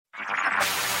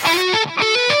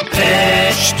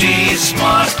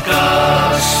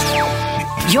Smartcast.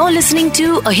 You're listening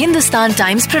to a Hindustan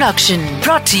Times production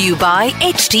brought to you by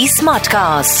HT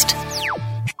Smartcast.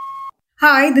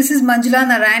 Hi, this is Manjula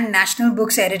Narayan, National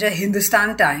Books Editor,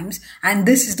 Hindustan Times, and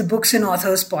this is the Books and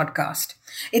Authors podcast.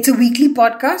 It's a weekly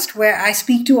podcast where I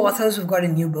speak to authors who've got a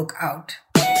new book out.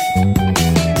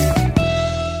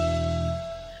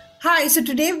 Hi, so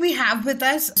today we have with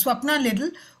us Swapna Liddle,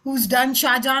 who's done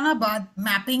Shahjahanabad,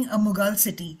 Mapping a Mughal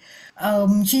City.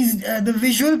 She's the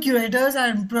visual curators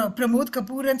are Pramod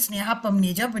Kapoor and Sneha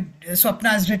Pamneja, but Swapna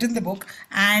has written the book,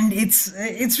 and it's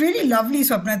really lovely,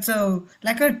 Swapna. It's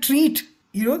like a treat,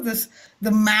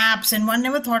 the maps, and one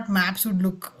never thought maps would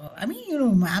look.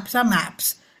 Maps are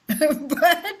maps,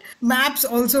 but maps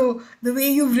also, the way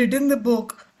you've written the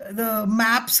book, the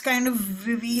maps kind of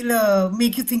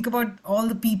make you think about all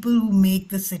the people who make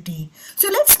the city. So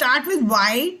let's start with,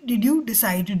 why did you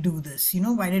decide to do this?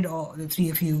 Why did all the three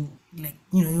of you,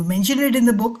 you mentioned it in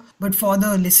the book, but for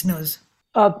the listeners.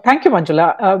 Thank you,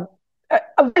 Manjula.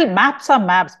 Well, maps are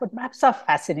maps, but maps are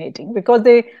fascinating because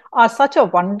they are such a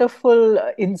wonderful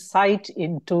insight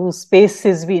into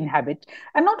spaces we inhabit.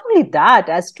 And not only that,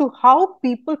 as to how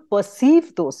people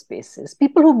perceive those spaces,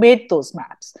 people who made those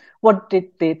maps, what did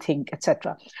they think,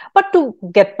 etc. But to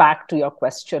get back to your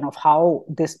question of how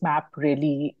this map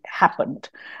really happened,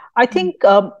 I think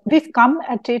we've come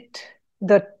at it,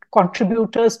 the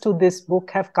contributors to this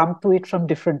book have come to it from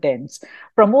different ends.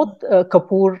 Pramod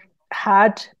Kapoor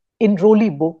had in Rowley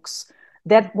Books,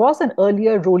 there was an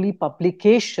earlier Rowley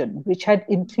publication which had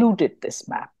included this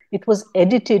map. It was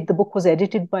edited, the book was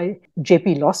edited by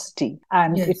J.P. Losty,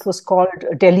 and It was called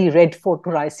Delhi Red Fort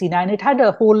to Raisina, and it had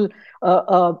a whole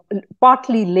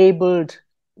partly labeled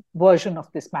version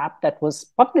of this map that was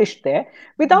published there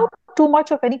without too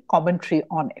much of any commentary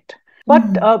on it. But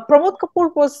Pramod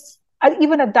Kapoor was,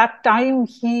 even at that time,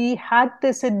 he had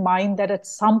this in mind that at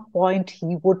some point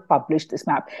he would publish this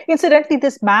map. Incidentally,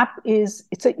 this map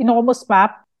it's an enormous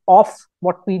map of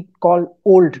what we call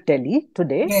Old Delhi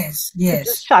today. Yes. It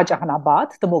is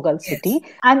Shahjahanabad, the Mughal city,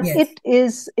 and it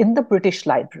is in the British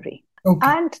Library. Okay.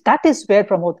 And that is where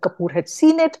Pramod Kapoor had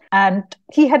seen it. And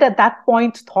he had at that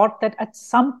point thought that at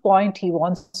some point he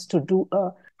wants to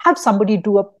have somebody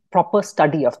do a proper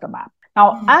study of the map.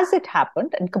 Now, as it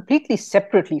happened, and completely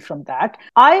separately from that,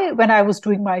 when I was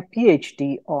doing my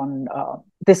PhD on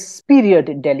this period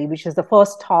in Delhi, which is the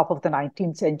first half of the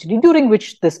 19th century, during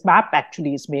which this map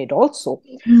actually is made also,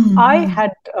 I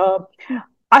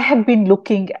had been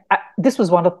looking at, this was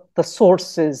one of the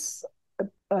sources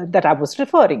that I was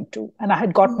referring to. And I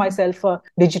had got myself a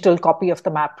digital copy of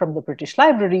the map from the British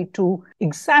Library to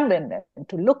examine and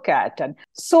to look at. And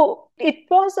so it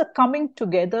was a coming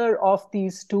together of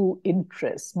these two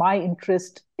interests, my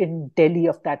interest in Delhi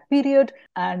of that period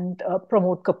and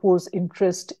Pramod Kapoor's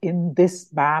interest in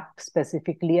this map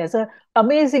specifically as an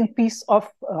amazing piece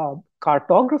of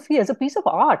cartography, as a piece of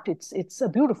art. It's a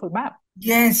beautiful map.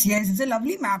 Yes, it's a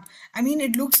lovely map. I mean,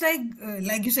 it looks like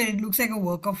you said, it looks like a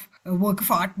work of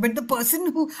art. But the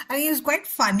person who, it was quite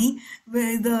funny.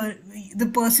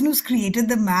 The person who's created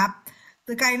the map,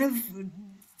 the kind of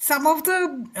some of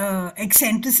the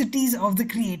eccentricities of the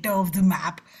creator of the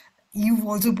map, you've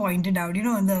also pointed out.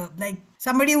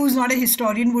 Somebody who's not a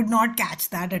historian would not catch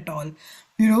that at all.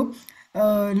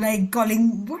 Like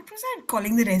calling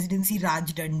the residency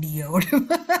Raj Dandi or whatever.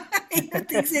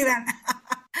 Things like that.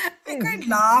 I quite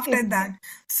laughed at that.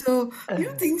 So,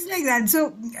 things like that.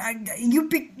 So,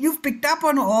 you've picked up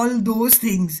on all those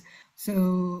things. So,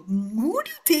 who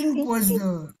do you think was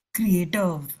the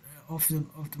creator of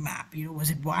the map?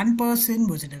 Was it one person?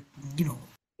 Was it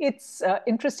It's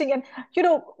interesting. And,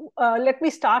 let me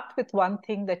start with one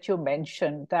thing that you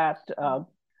mentioned, that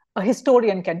a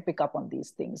historian can pick up on these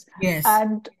things. Yes.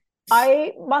 And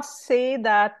I must say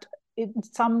that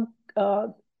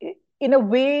in a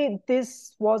way,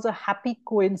 this was a happy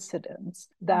coincidence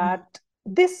that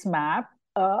this map,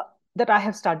 that I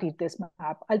have studied this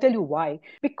map. I'll tell you why.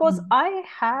 Because I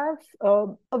have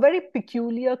a very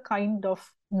peculiar kind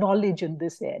of knowledge in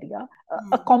this area,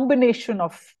 a combination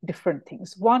of different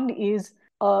things. One is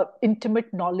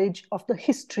intimate knowledge of the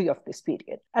history of this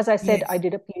period. As I said, I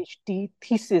did a PhD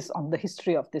thesis on the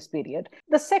history of this period.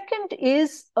 The second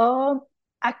is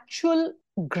actual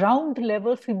ground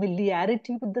level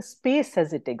familiarity with the space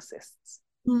as it exists.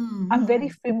 I'm very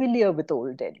familiar with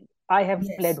Old Delhi. I have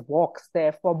led walks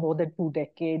there for more than 2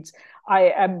 decades. I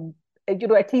am,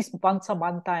 at least once a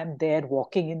month, I am there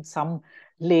walking in some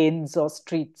lanes or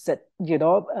streets,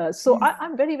 so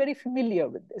I'm very, very familiar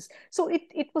with this. So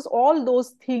it was all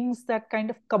those things that kind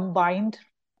of combined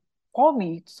for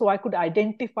me so I could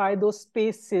identify those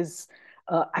spaces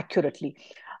accurately.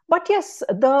 But yes,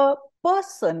 the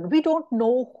person, we don't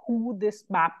know who this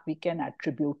map we can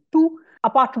attribute to,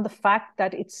 apart from the fact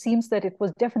that it seems that it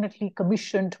was definitely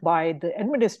commissioned by the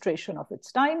administration of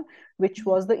its time, which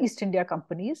was the East India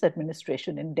Company's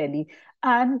administration in Delhi.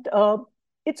 And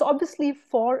it's obviously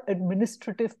for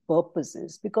administrative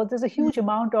purposes, because there's a huge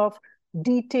amount of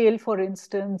detail, for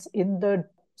instance, in the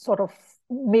sort of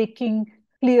making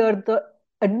clear the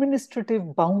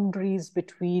administrative boundaries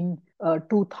between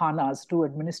two thanas, two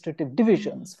administrative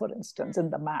divisions, for instance,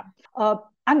 in the map.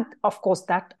 And of course,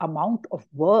 that amount of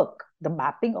work, the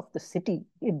mapping of the city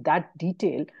in that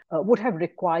detail, would have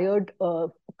required a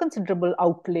considerable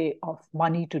outlay of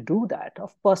money to do that,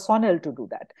 of personnel to do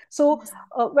that. So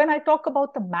when I talk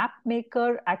about the map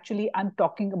maker, actually, I'm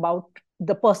talking about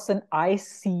the person I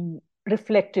see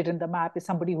reflected in the map is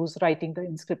somebody who's writing the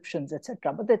inscriptions,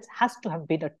 etc. But that has to have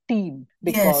been a team,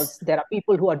 because there are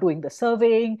people who are doing the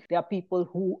surveying, there are people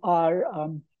who are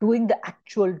doing the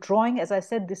actual drawing. As I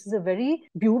said, this is a very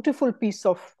beautiful piece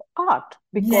of art,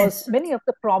 because many of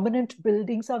the prominent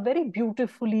buildings are very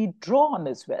beautifully drawn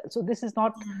as well. So this is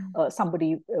not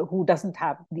somebody who doesn't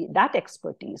have that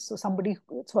expertise. So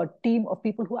it's a team of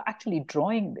people who are actually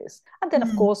drawing this. And then,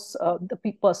 of course,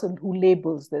 the person who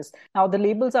labels this. Now, the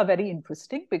labels are very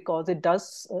interesting, because it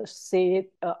does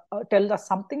tell us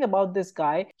something about this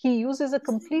guy. He uses a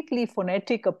completely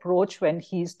phonetic approach when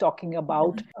he's talking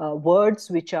about words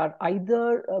which are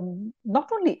either not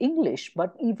only English,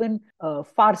 but even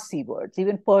Farsi words,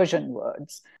 even Persian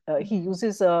words. He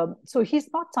uses, so he's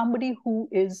not somebody who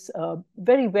is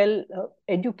very well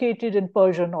educated in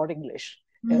Persian or English.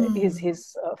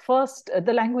 His first,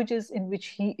 the languages in which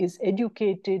he is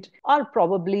educated are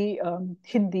probably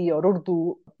Hindi or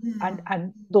Urdu,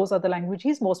 and those are the language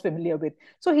he's most familiar with.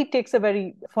 So he takes a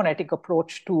very phonetic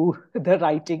approach to the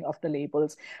writing of the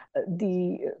labels.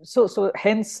 So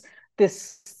hence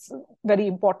this very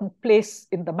important place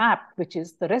in the map, which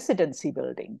is the residency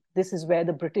building. This is where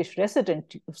the British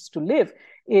resident used to live,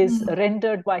 is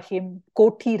rendered by him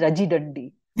Koti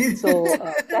Rajidandi. So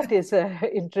that is an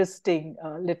interesting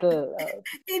little...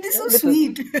 it is so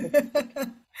sweet.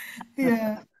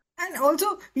 Yeah. And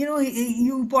also,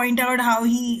 you point out how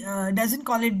he doesn't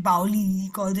call it Bauli, he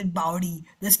calls it Baudi,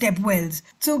 the stepwells.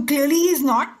 So clearly he's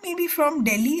not maybe from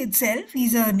Delhi itself.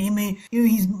 He's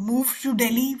he's moved to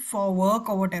Delhi for work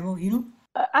or whatever,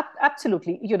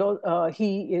 Absolutely.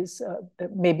 He is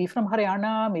maybe from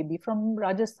Haryana, maybe from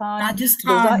Rajasthan. Those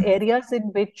are areas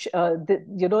in which,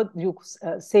 you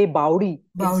say Baudi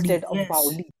instead of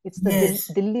Bauli. It's the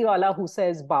Dilli wala who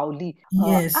says Bauli.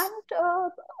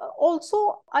 And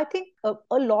also, I think a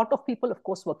lot of people, of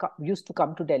course, used to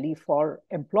come to Delhi for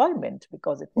employment,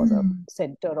 because it was a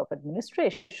center of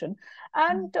administration.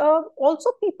 And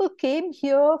also people came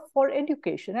here for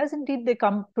education, as indeed they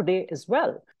come today as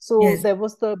well. So there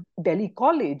was the Delhi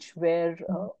College, where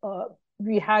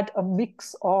we had a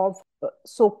mix of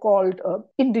so-called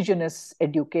indigenous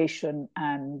education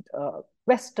and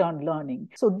Western learning.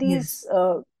 So these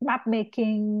map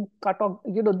making,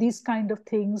 these kind of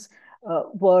things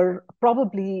were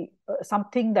probably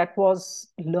something that was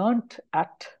learnt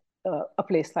at a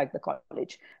place like the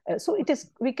college. So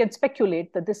we can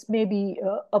speculate that this may be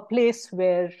a place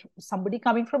where somebody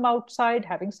coming from outside,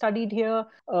 having studied here,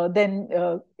 then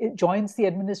joins the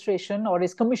administration or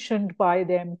is commissioned by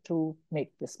them to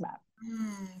make this map.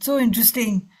 So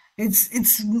interesting. It's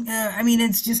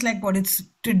just like what it's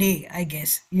today, I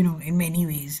guess, in many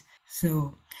ways.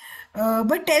 So,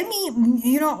 but tell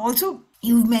me, also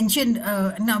you mentioned,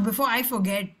 now before I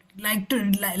forget, like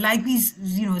we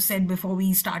said before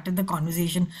we started the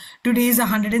conversation, today is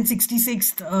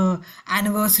 166th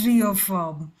anniversary of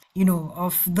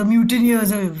the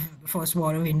mutineers of First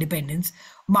War of Independence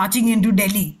marching into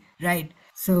Delhi, right?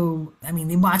 So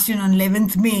they marched in on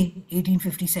 11th May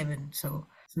 1857. So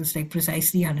it's like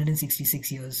precisely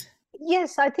 166 years.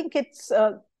 Yes, I think it's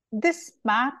this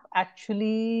map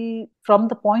actually, from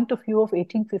the point of view of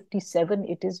 1857,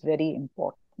 it is very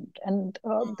important. And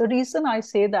the reason I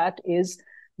say that is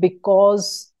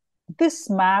because this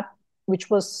map, which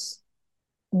was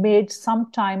made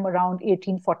sometime around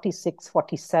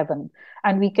 1846-47,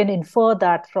 and we can infer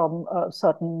that from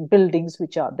certain buildings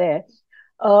which are there,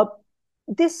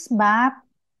 this map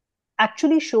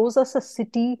actually shows us a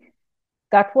city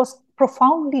that was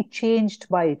profoundly changed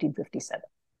by 1857.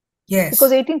 Yes.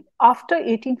 Because after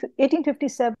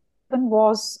 1857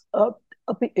 was...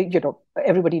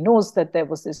 everybody knows that there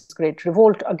was this great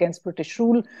revolt against British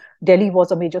rule. Delhi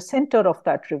was a major center of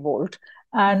that revolt.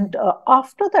 And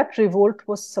after that revolt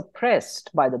was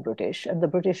suppressed by the British, and the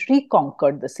British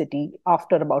reconquered the city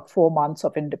after about 4 months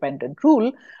of independent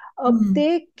rule,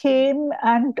 they came,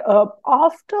 and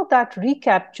after that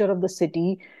recapture of the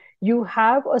city, you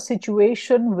have a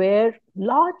situation where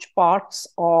large parts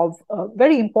of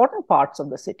very important parts of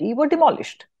the city were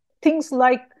demolished. Things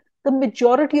like the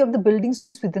majority of the buildings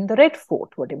within the Red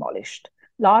Fort were demolished.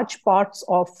 Large parts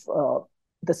of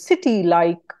the city,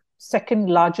 like second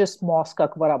largest mosque,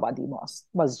 Akbarabadi Mosque,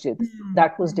 Masjid,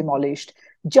 that was demolished.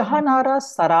 Jahanara,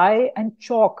 Sarai, and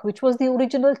Chowk, which was the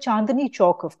original Chandni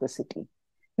Chowk of the city.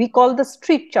 We call the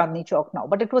street Chandni Chowk now,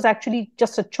 but it was actually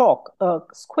just a chowk, a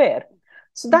square.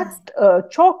 So that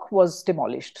chowk was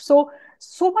demolished. So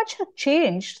much had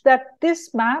changed that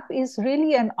this map is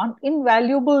really an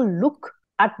invaluable look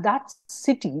at that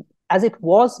city as it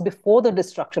was before the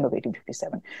destruction of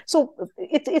 1857. So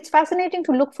it's fascinating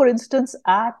to look, for instance,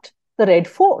 at the Red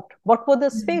Fort. What were the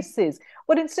spaces?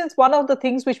 For instance, one of the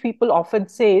things which people often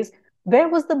say is, where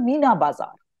was the Meena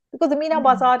Bazaar? Because the Meena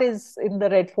Bazaar is in the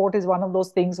Red Fort is one of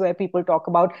those things where people talk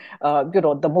about,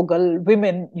 the Mughal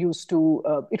women used to,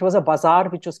 it was a bazaar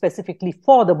which was specifically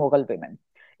for the Mughal women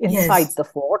inside the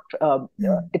fort.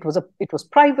 It was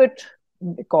private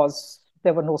because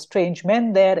there were no strange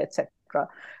men there, etc.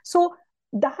 So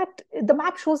that the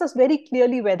map shows us very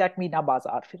clearly where that Meena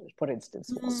Bazaar, for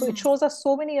instance, was. So it shows us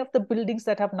so many of the buildings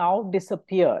that have now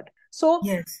disappeared. So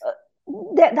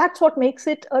that's what makes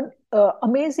it an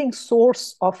amazing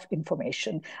source of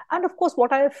information. And of course,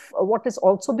 what has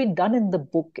also been done in the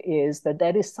book is that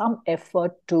there is some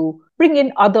effort to bring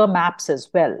in other maps as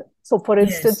well. So, for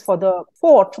instance, for the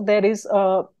fort, there is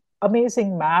an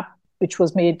amazing map which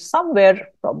was made somewhere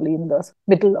probably in the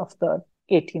middle of the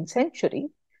 18th century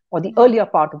or the earlier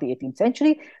part of the 18th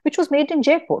century, which was made in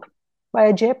Jaipur by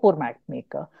a Jaipur map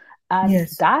maker. And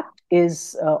that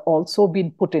is also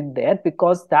been put in there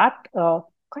because that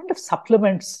kind of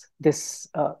supplements this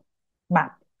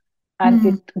map. And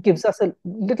it gives us a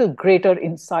little greater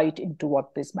insight into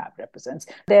what this map represents.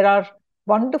 There are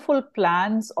wonderful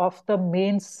plans of the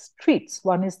main streets.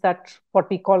 One is that what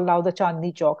we call now the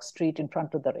Chandni Chowk street in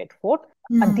front of the Red Fort.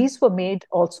 And these were made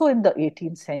also in the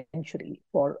 18th century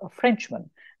for a Frenchman.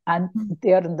 And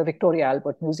they are in the Victoria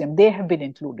Albert Museum. They have been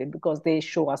included because they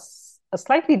show us a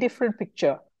slightly different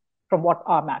picture from what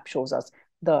our map shows us,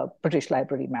 the British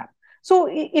Library map. So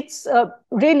it's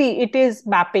really, it is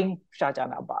mapping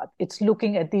Shahjahanabad. It's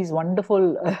looking at these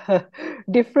wonderful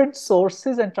different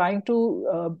sources and trying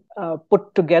to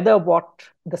put together what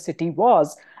the city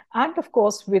was. And of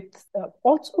course, with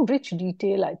also rich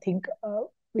detail, I think,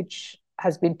 which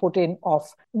has been put in of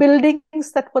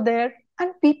buildings that were there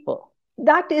and people.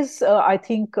 That is, I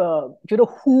think, who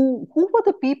were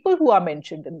the people who are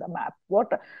mentioned in the map?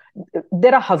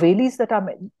 There are Havelis that are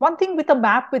mentioned. One thing with a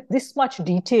map with this much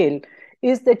detail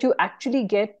is that you actually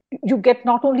get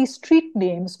not only street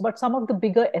names, but some of the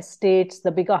bigger estates,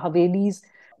 the bigger Havelis,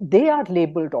 they are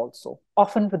labeled also,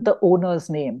 often with the owners'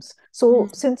 names. So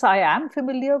since I am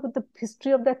familiar with the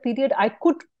history of that period, I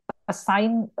could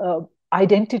assign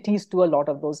identities to a lot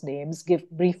of those names, give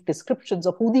brief descriptions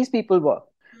of who these people were.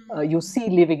 You see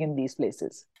living in these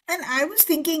places. And I was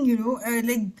thinking,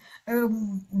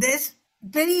 there's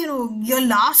very, your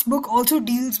last book also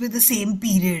deals with the same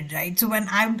period, right? So when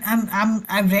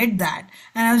I've read that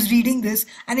and I was reading this,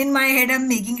 and in my head I'm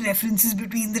making references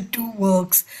between the two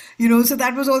works, so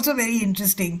that was also very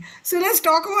interesting. So let's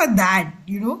talk about that.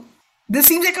 This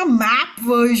seems like a map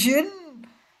version.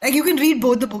 Like you can read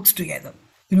both the books together.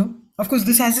 Of course,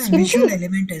 this has this visual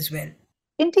element as well.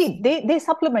 Indeed, they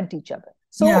supplement each other.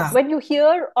 So when you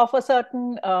hear of a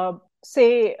certain, a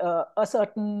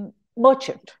certain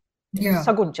merchant,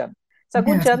 Sagun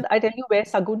Chand, I tell you where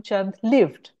Sagun Chand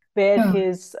lived, where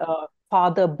his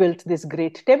father built this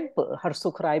great temple.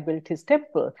 Harsukh Rai built his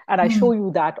temple. And I show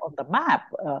you that on the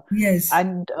map.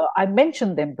 And I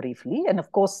mention them briefly. And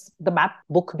of course, the map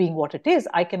book being what it is,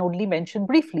 I can only mention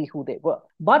briefly who they were.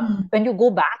 But when you go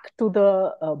back to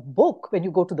the book, when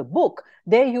you go to the book,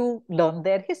 there you learn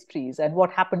their histories and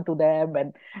what happened to them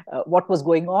and what was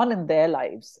going on in their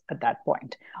lives at that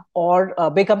point. Or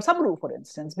Begum Samru, for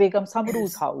instance, Begum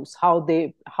Samru's house,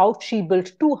 how she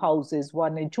built two houses,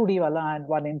 one in Chudiwala and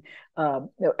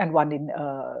one in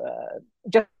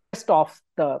just off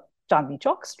the Chandni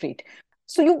Chowk street.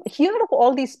 So you hear of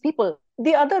all these people.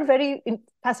 The other very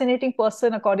fascinating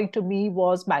person, according to me,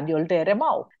 was Manuel de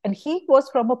Remau. And he was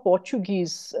from a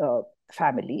Portuguese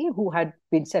family who had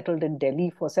been settled in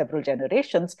Delhi for several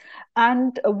generations.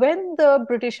 And when the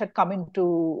British had come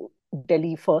into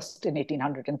Delhi first in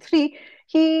 1803,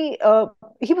 he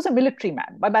was a military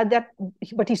man. By that,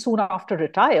 but he soon after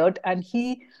retired, and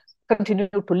he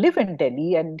continued to live in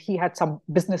Delhi, and he had some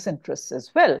business interests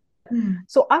as well. Hmm.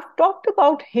 So I've talked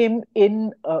about him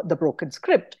in The Broken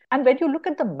Script. And when you look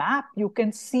at the map, you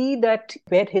can see that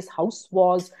where his house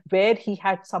was, where he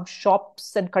had some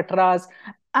shops and katras.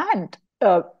 And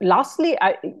lastly,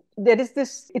 there is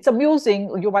this, it's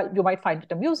amusing, you might find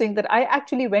it amusing, that I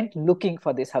actually went looking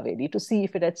for this Haveli to see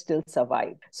if it had still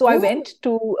survived. So I Oh. went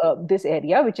to this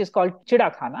area, which is called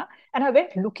Chidakhana, and I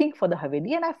went looking for the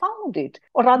Haveli and I found it.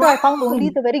 Or rather, I found only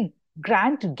Wow. the very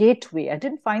grand gateway. I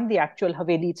didn't find the actual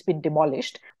Haveli, it's been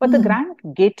demolished, but the Hmm. grand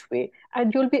gateway.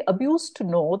 And you'll be amused to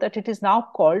know that it is now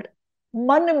called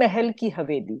Man Mahal Ki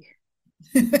Haveli.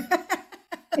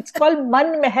 It's called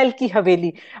Man Mahal Ki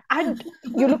Haveli. And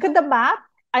you look at the map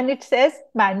and it says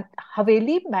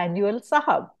Haveli Manuel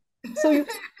Sahab. So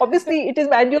obviously it is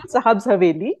Manuel Sahab's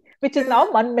Haveli, which is now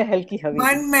Man Mahal Ki Haveli.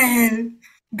 Man Mahal.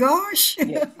 Gosh.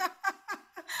 Yes.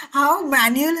 How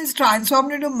Manuel is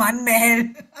transformed into Man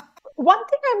Mahal. One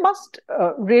thing I must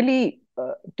really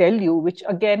tell you, which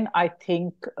again I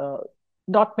think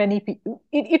not many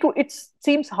people, it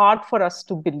seems hard for us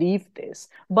to believe this,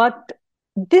 but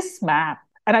this map,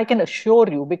 and I can assure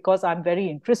you because I'm very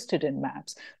interested in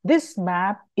maps, this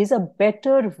map is a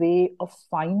better way of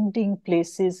finding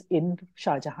places in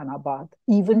Shahjahanabad,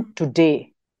 even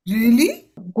today. Really?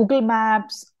 Google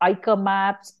Maps, Ica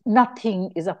Maps,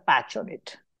 nothing is a patch on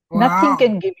it. Nothing Wow.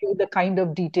 can give you the kind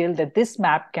of detail that this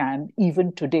map can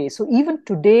even today. So even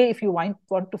today, if you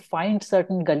want to find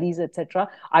certain gullies, etc.,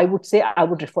 I would say I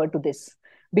would refer to this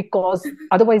because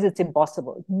otherwise it's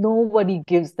impossible. Nobody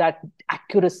gives that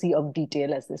accuracy of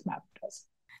detail as this map does.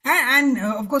 And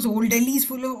of course, Old Delhi is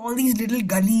full of all these little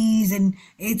gullies, and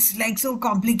it's like so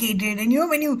complicated. And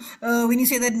when you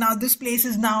say that now this place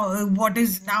is now what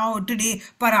is now today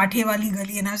Parathe Wali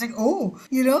Gully, and I was like, oh,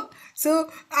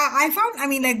 So I found, I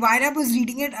mean, like while I was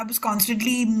reading it, I was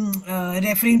constantly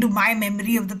referring to my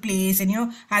memory of the place,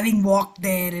 and having walked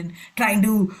there and trying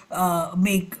to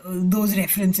make those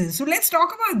references. So let's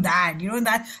talk about that.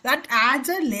 That adds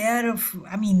a layer of,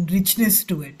 I mean, richness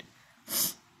to it.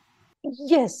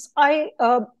 Yes, I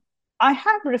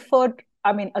have referred.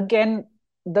 I mean, again,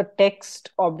 the text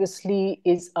obviously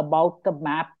is about the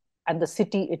map and the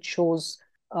city it shows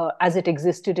as it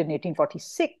existed in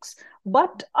 1846.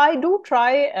 But I do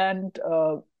try and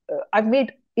I've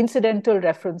made incidental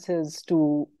references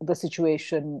to the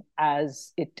situation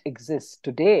as it exists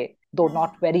today, though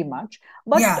not very much.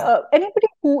 But Yeah. anybody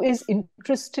who is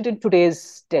interested in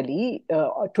today's Delhi,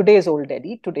 today's Old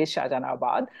Delhi, today's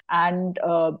Shahjahanabad, and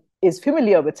is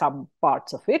familiar with some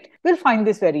parts of it will find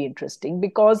this very interesting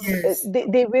because Yes.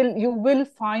 you will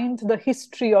find the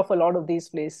history of a lot of these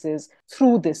places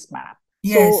through this map.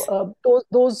 So Yes.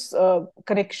 those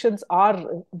connections are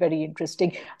very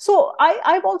interesting. So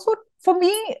I've also, for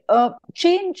me,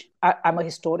 change. I'm a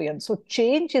historian, so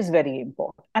change is very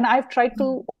important, and I've tried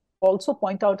to also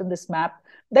point out in this map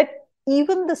that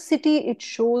even the city it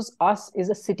shows us is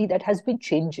a city that has been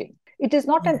changing. It is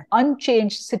not an Yeah.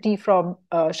 unchanged city from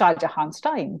Shah Jahan's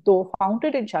time, though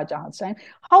founded in Shah Jahan's time.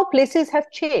 How places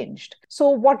have changed. So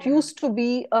what Yeah. used to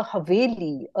be a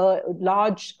haveli, a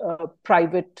large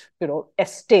private,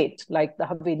 estate like the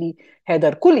Haveli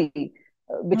Haider Kuli,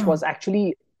 which Hmm. was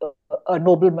actually a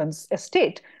nobleman's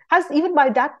estate, has even by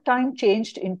that time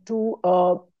changed into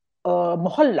a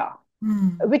mohalla, Hmm.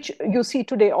 which you see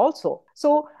today also.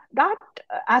 So that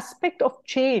aspect of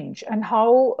change and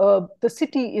how the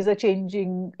city is a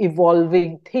changing,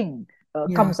 evolving thing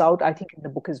Yeah. comes out, I think, in the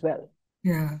book as well.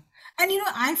 Yeah. And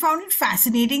I found it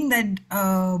fascinating that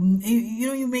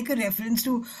you make a reference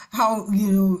to how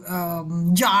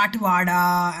Jat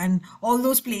Vada and all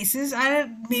those places are,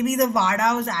 maybe the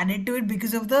Vada was added to it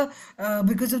because of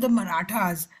the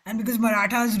Marathas, and because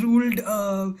Marathas ruled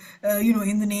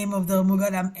in the name of the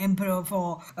Mughal emperor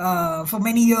for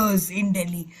many years in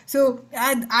Delhi. So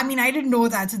I mean, I didn't know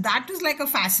that. So that was like a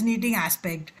fascinating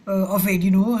aspect of it.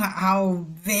 How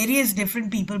various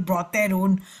different people brought their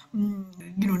own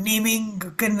naming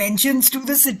conventions to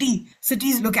the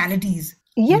cities, localities.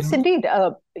 You Yes, know. indeed.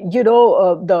 The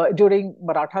during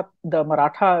the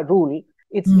Maratha rule,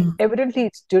 it's Hmm. evidently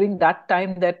it's during that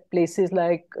time that places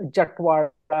like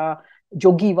Jatwada,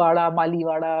 Jogiwada,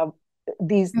 Maliwada,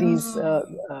 these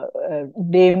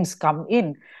names come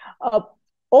in. Uh,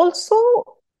 Also,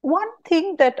 one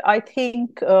thing that I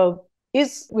think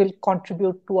is will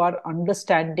contribute to our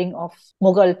understanding of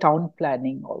Mughal town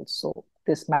planning. Also,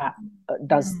 this map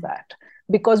does Hmm. that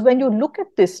because when you look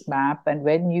at this map and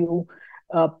when you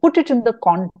put it in the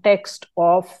context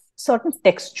of certain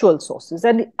textual sources.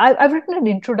 And I've written an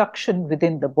introduction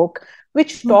within the book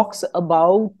which talks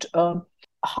about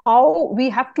how we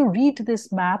have to read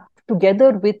this map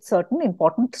together with certain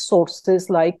important sources.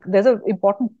 Like there's an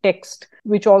important text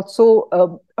which also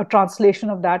a translation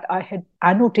of that I had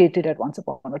annotated at once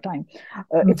upon a time.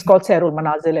 It's called Sairul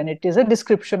Manazil, and it is a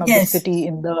description of the Yes. city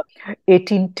in the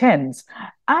 1810s.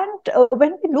 And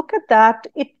when we look at that,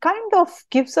 it kind of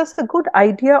gives us a good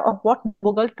idea of what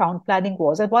Mughal town planning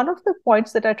was. And one of the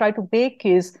points that I try to make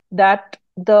is that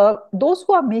those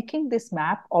who are making this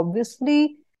map,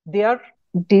 obviously, they are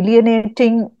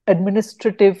delineating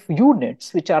administrative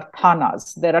units, which are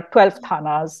thanas. There are 12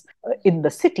 thanas in the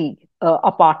city,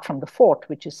 apart from the fort,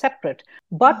 which is separate.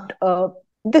 But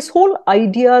this whole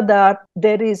idea that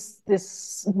there is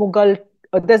this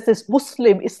there's this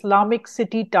Muslim Islamic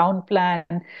city town plan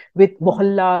with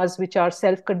mohallas, which are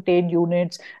self-contained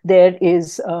units. There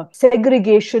is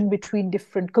segregation between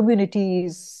different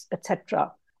communities,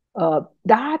 etc.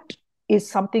 That is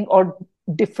something, or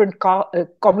different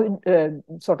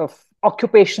sort of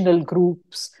occupational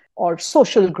groups or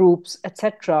social groups,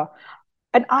 etc.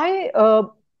 And I,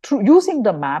 through using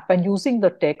the map and using the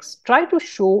text, try to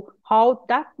show how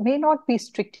that may not be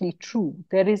strictly true.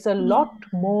 There is a lot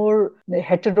more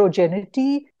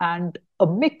heterogeneity and a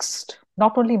mixed,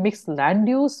 not only mixed land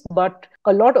use, but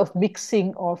a lot of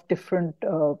mixing of different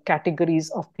categories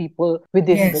of people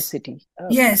within the city.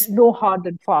 Yes. No hard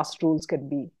and fast rules can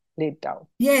be laid down.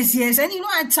 Yes, yes. And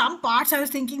at some parts I was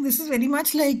thinking this is very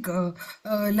much like our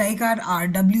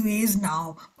RWAs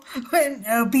now. When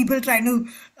people trying to,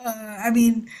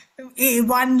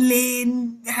 one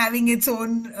lane having its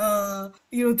own,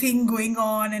 thing going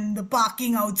on, and the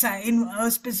parking outside in a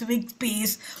specific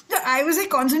space. So I was like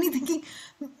constantly thinking,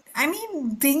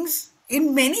 things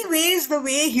in many ways, the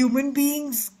way human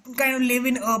beings kind of live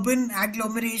in urban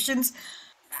agglomerations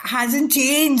hasn't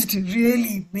changed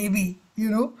really, maybe,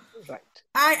 Right.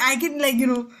 I can,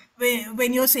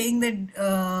 when you're saying that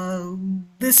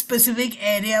this specific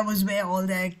area was where all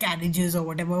the carriages or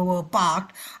whatever were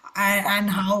parked, and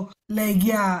how,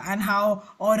 and how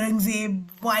Aurangzeb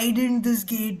widened this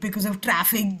gate because of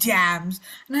traffic jams.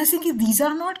 And I was thinking, these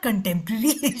are not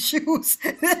contemporary issues.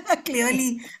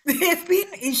 Clearly, they've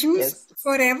been issues Yes.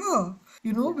 forever,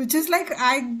 which is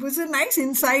was a nice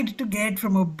insight to get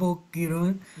from a book,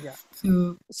 Yeah.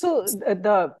 So,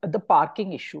 The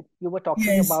parking issue you were talking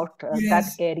yes, about, that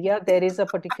yes. area, there is a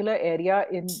particular area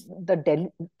in the Delhi,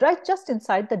 right just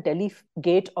inside the Delhi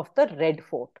gate of the Red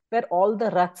Fort, where all the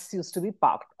Raths used to be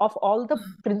parked, of all the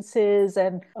princes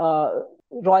and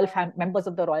members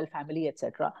of the royal family,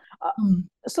 etc.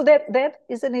 So there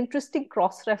is an interesting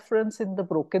cross-reference in the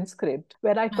Broken Script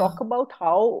where I talk about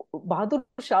how Bahadur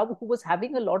Shah, who was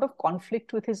having a lot of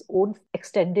conflict with his own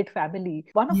extended family,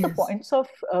 one of the Yes. points of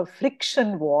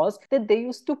friction was that they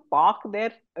used to park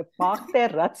their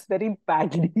ruts very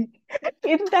badly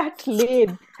in that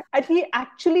lane. And he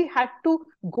actually had to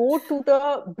go to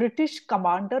the British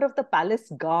commander of the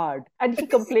palace guard, and he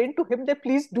complained to him that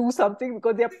please do something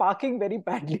because they are parking very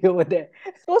badly over there.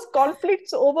 Those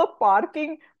conflicts over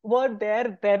parking were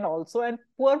there then also, and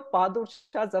poor Bahadur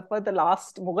Shah Zafar, the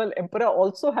last Mughal emperor,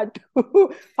 also had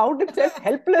to found himself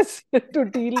helpless to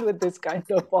deal with this kind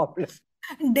of problem.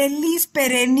 Delhi's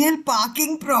perennial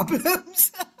parking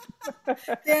problems.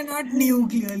 They're not new,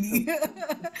 clearly.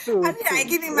 True, I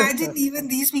can true. imagine even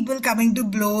these people coming to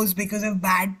blows because of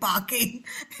bad parking,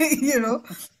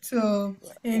 So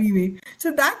anyway,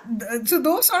 so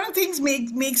those sort of things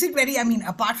makes it very.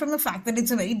 Apart from the fact that it's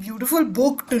a very beautiful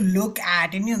book to look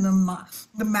at, and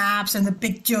the maps and the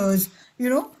pictures,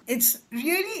 it's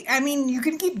really. You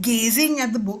can keep gazing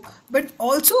at the book, but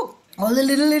also all the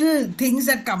little things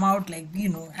that come out,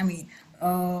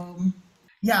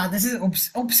 yeah, this is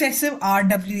obsessive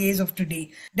RWAs of today.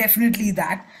 Definitely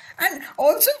that. And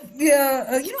also,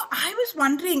 I was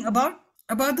wondering about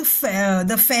the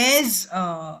Fairs,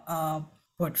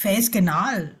 Fairs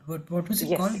Canal? What was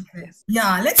it called? Yes.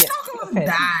 Yeah, let's Yes, talk the about Fairs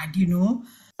Canal.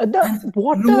 that, and The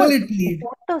role it played.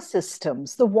 water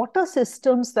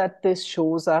systems that this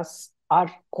shows us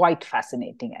are quite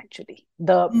fascinating, actually.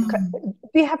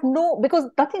 We have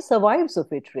because nothing survives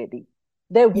of it, really.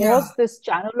 There Yeah, was this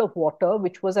channel of water,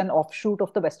 which was an offshoot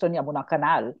of the Western Yamuna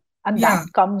Canal, and yeah,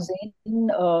 that comes in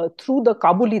through the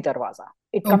Kabuli Darwaza.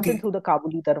 It comes in okay. through the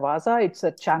Kabuli Darwaza. It's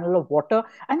a channel of water,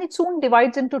 and it soon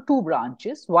divides into two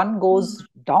branches. One goes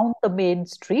down the main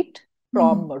street,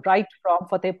 Hmm. right from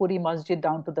Fatehpuri Masjid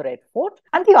down to the Red Fort,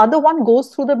 and the other one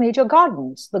goes through the major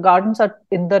gardens. The gardens are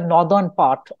in the northern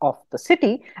part of the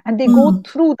city, and they go Hmm.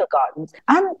 through the gardens.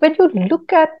 And when you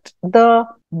look at the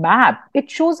map, it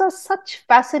shows us such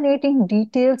fascinating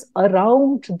details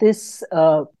around this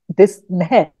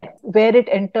Nahr, where it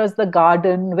enters the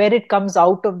garden, where it comes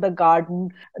out of the garden.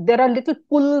 There are little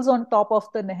pools on top of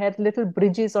the Nahr, little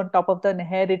bridges on top of the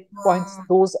Nahr. It points Wow.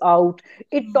 those out.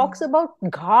 It Mm. talks about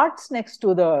ghats next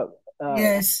to the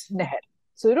Yes. Nahr.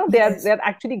 So, Yes. there are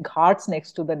actually ghats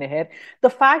next to the Nahr. The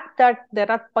fact that there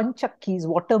are panchakkis,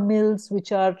 water mills,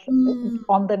 which are Mm.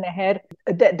 on the Nahr,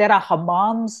 there are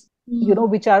hammams, Mm.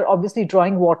 which are obviously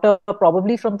drawing water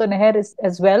probably from the Nahr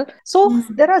as well. So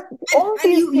Mm. there are all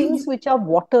And these you things which are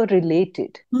water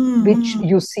related, which mm,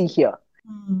 you see here.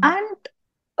 mm, And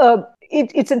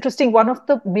it's interesting, one of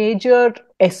the major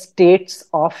estates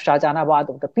of Shahjahanabad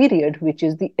of the period, which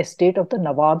is the estate of the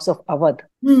Nawabs of Awadh,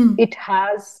 mm,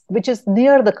 which is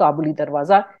near the Kabuli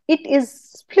Darwaza, it is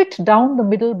split down the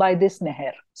middle by this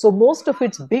Nahr. So most of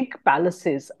its big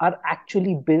palaces are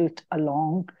actually built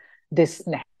along this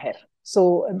Nahr.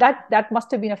 So that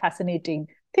must have been a fascinating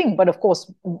thing. But of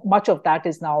course, much of that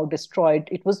is now destroyed.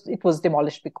 It was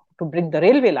demolished to bring the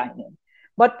railway line in.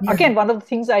 But yeah. again, one of the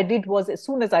things I did was, as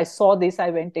soon as I saw this, I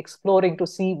went exploring to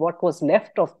see what was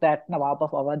left of that Nawab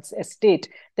of Awadh's estate.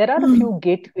 There are a Mm, few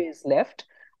gateways left,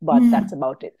 but mm. that's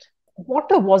about it.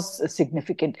 Water was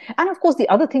significant. And of course, the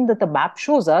other thing that the map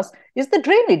shows us is the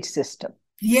drainage system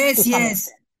to Yes, some yes,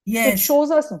 extent. It yes. shows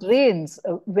us drains,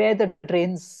 where the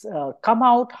drains come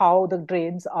out, how the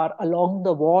drains are along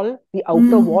the wall, the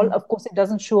outer wall. Mm, Of course, it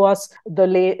doesn't show us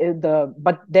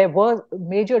but there were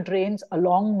major drains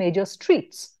along major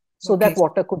streets so okay. that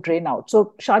water could drain out.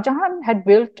 So Shah Jahan had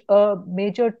built a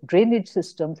major drainage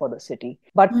system for the city.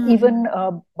 But Mm, even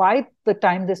by the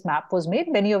time this map was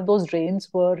made, many of those drains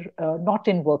were not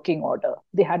in working order.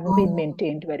 They hadn't been oh,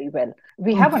 maintained very well.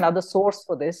 We have okay. another source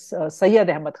for this, Sayyid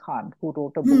Ahmad Khan, who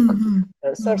wrote a Mm, book,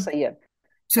 mm, Sir mm. Sayyid,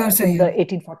 Sure, in Sayed. the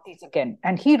 1840s again.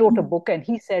 And he wrote a Mm, book, and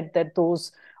he said that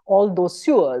all those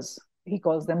sewers, he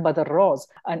calls them Badar Raws,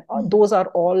 and mm. those are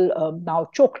all now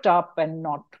choked up and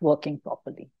not working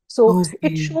properly. So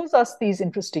it Okay. shows us these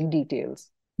interesting details.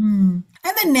 Mm.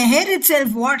 And the Neher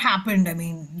itself, what happened? I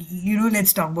mean,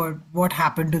 let's talk about what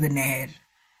happened to the Neher.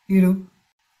 You know?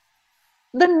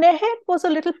 The Neher was a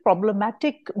little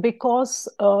problematic because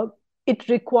it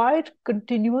required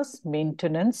continuous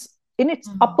maintenance in its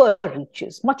Mm, upper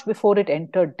reaches, much before it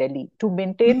entered Delhi. To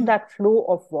maintain mm, that flow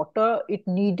of water, it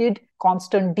needed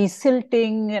constant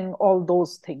desilting and all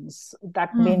those things,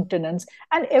 that mm. maintenance.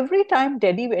 And every time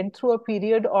Delhi went through a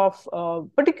period of,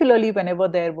 particularly whenever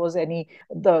there was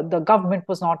the government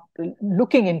was not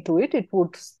looking into it, it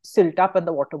would silt up and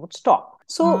the water would stop.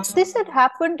 So Ah, this had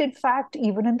happened, in fact,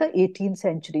 even in the 18th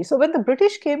century. So when the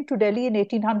British came to Delhi in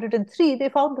 1803, they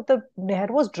found that the Nahr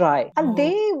was dry and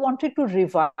they oh. wanted to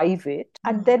revive it.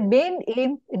 And their Mm, main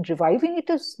aim in reviving it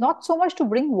is not so much to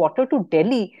bring water to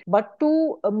Delhi, but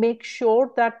to make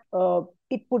sure that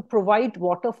it would provide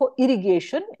water for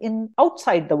irrigation in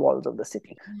outside the walls of the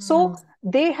city. So mm.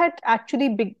 they had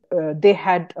actually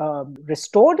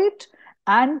restored it,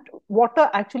 and water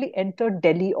actually entered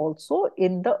Delhi also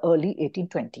in the early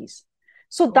 1820s.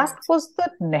 So Oh. that was the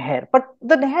Nahr. But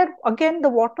the Nahr, again, the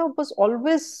water was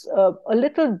always a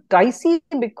little dicey,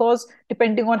 because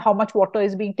depending on how much water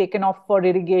is being taken off for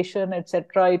irrigation,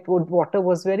 etc., water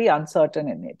was very uncertain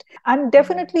in it. And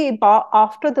definitely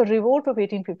after the revolt of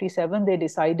 1857, they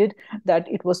decided that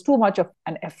it was too much of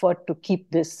an effort to keep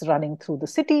this running through the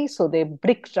city. So they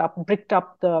bricked up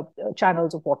the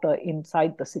channels of water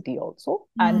inside the city also,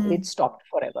 and it Mm. stopped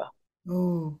forever.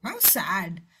 Oh, how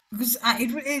sad. Because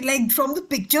like from the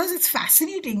pictures, it's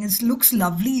fascinating. It looks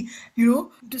lovely,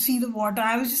 to see the water.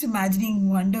 I was just imagining,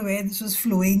 wonder where this was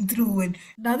flowing through. And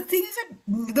another thing is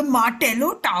that the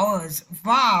Martello Towers.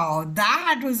 Wow,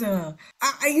 that was I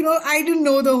didn't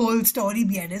know the whole story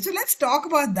behind it. So let's talk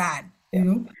about that.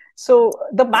 Yeah. So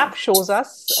the map shows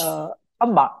us a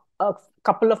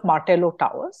couple of Martello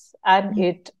towers, and Mm.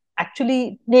 it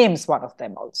actually names one of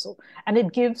them also, and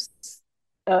it gives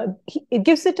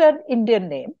it an Indian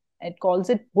name. It calls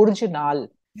it Burj Nal.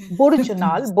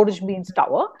 Burj means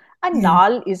tower, and Yes.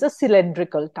 Nal is a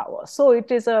cylindrical tower. So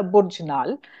it is a Burj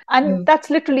Nal, and Yeah. that's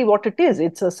literally what it is.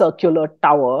 It's a circular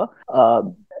tower,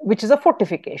 which is a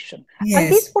fortification.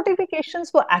 And these Yes.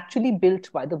 fortifications were actually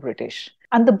built by the British.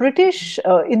 And the British,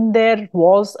 in their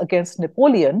wars against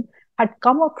Napoleon, had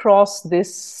come across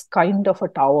this kind of a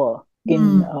tower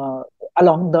in Mm.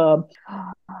 along the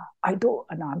I don't,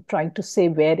 and I'm trying to say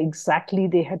where exactly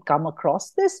they had come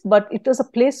across this, but it was a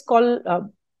place called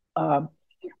uh,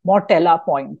 Mortella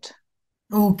Point,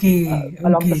 Okay.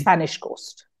 along the Okay. Spanish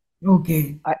coast.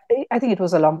 Okay. I, I think it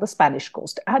was along the Spanish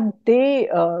coast, and they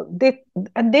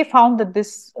found that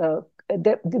this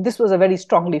this was a very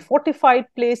strongly fortified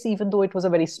place, even though it was a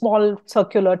very small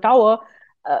circular tower.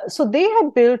 So they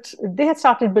had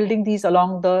started building these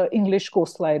along the English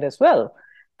coastline as well.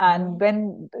 And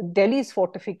when Delhi's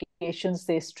fortifications,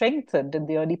 they strengthened in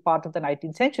the early part of the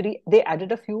 19th century, they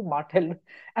added a few martel,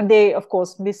 and they, of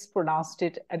course, mispronounced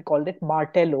it and called it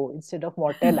Martello instead of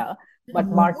Mortella, but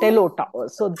Martello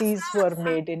towers. So these were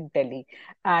made in Delhi,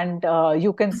 and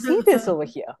you can see this over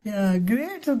here. Yeah,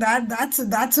 great. So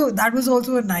that was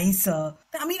also a nice. I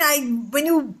mean, when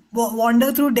you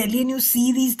wander through Delhi and you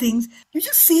see these things, you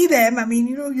just see them. I mean,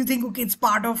 you think, okay, it's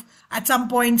part of. At some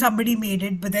point, somebody made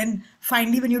it, but then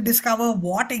finally, when you discover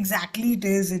what exactly it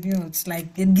is, it's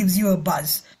like it gives you a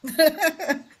buzz.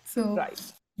 So, Right.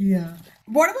 yeah.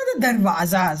 What about the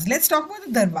darwazas? Let's talk about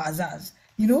the darwazas.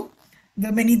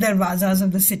 The many darwazas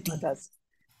of the city. Yeah.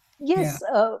 Yes,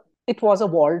 it was a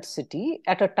walled city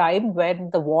at a time when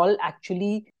the wall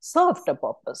actually served a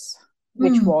purpose,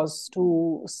 which was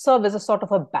to serve as a sort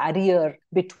of a barrier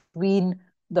between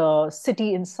the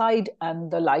city inside and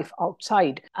the life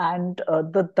outside. And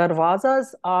the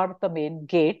darwazas are the main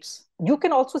gates. You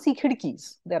can also see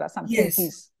khidkis. There are some Yes.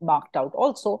 khidkis marked out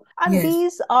also. And Yes.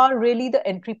 these are really the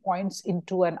entry points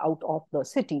into and out of the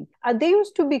city. And they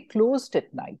used to be closed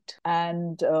at night.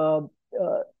 And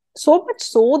so much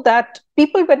so that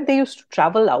people, when they used to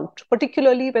travel out,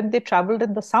 particularly when they traveled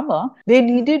in the summer, they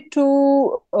needed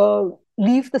to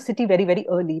leave the city very, very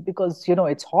early because,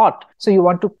 it's hot. So you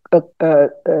want to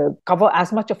cover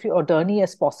as much of your journey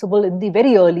as possible in the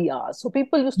very early hours. So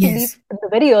people used to Yes. leave in the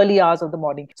very early hours of the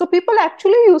morning. So people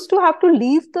actually used to have to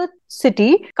leave the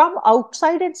city, come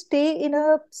outside and stay in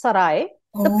a sarai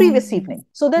the previous evening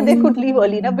so that they could leave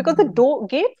early enough because the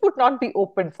gate would not be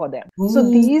open for them. So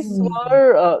these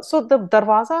were, so the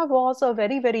darwaza was a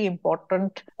very, very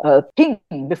important thing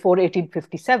before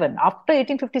 1857. After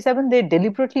 1857, they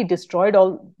deliberately destroyed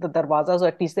all the darwazas, or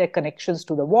at least their connections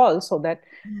to the wall, so that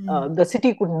the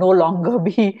city could no longer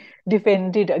be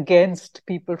defended against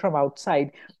people from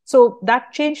outside. So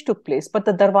that change took place. But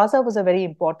the darwaza was a very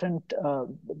important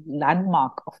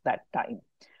landmark of that time.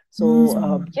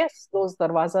 So, yes, those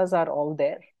darwazas are all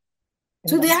there.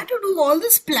 So they had to do all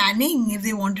this planning if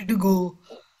they wanted to go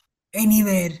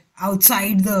anywhere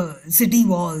outside the city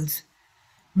walls.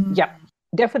 Yeah,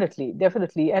 definitely,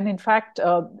 definitely. And in fact,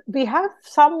 we have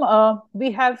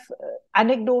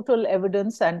anecdotal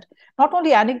evidence, and not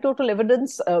only anecdotal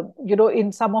evidence,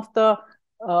 in some of the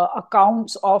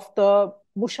accounts of the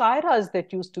mushairas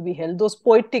that used to be held, those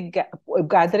poetic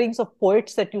gatherings of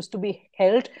poets that used to be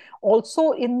held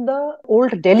also in the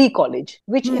old Delhi College,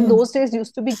 which in those days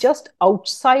used to be just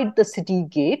outside the city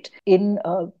gate in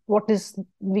what is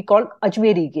we call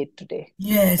Ajmeri Gate today.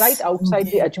 Yes. Right outside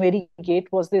the Ajmeri Gate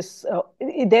was this,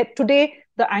 there today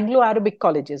the Anglo-Arabic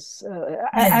colleges,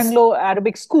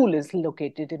 Anglo-Arabic school is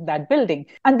located in that building.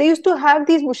 And they used to have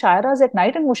these mushairas at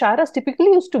night, and mushairas typically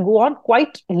used to go on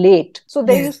quite late. So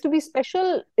there used to be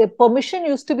special permission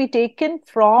used to be taken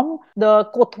from the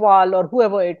Kotwal or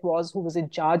whoever it was who was in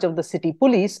charge of the city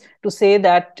police to say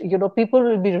that, people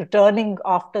will be returning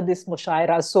after this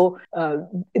mushaira. So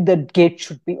the gate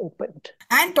should be opened.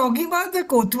 And talking about the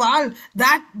Kotwal,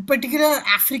 that particular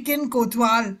African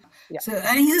Kotwal, so,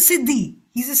 and he's a Siddhi.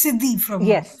 He's a Siddhi from...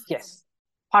 Yes.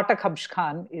 Patak Habsh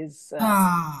Khan is...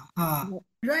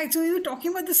 Right, so you're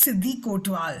talking about the Siddhi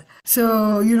Kotwal.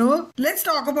 So, let's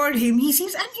talk about him. He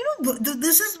seems... And,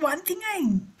 this is one thing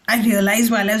I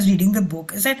realized while I was reading the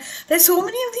book, is that there's so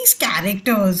many of these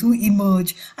characters who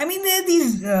emerge. I mean, there are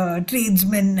these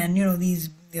tradesmen and, these...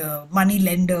 money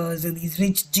lenders and these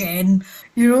rich Jain,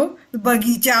 the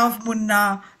Bagicha of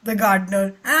Munna, the gardener.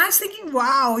 And I was thinking,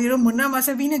 wow, Munna must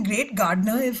have been a great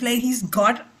gardener if he's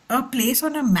got a place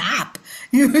on a map,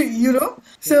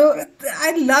 So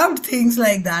I loved things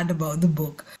like that about the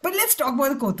book. But let's talk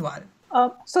about the Kotwal.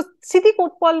 So Siddhi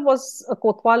Kotwal was a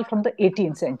Kotwal from the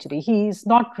 18th century. He is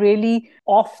not really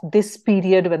of this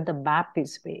period when the map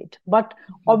is made. But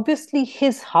obviously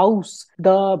his house,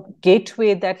 the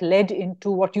gateway that led into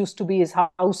what used to be his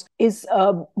house, is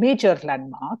a major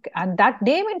landmark. And that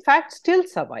name, in fact, still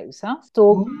survives.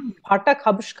 So Phatak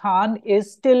Habsh Khan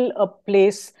is still a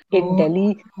place in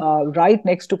Delhi, right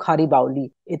next to Khari Bauli.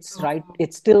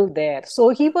 It's still there. So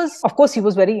he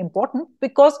was very important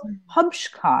because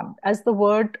Habsh Khan, as the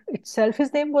word itself,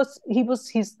 he's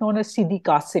known as Sidi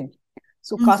Qasim.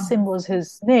 So Qasim was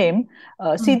his name.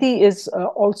 Sidi is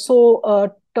also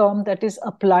a term that is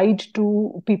applied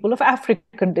to people of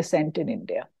African descent in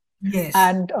India. Yes.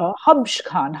 And Habsh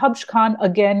Khan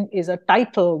again is a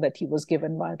title that he was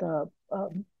given by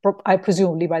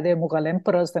presumably by the Mughal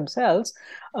emperors themselves.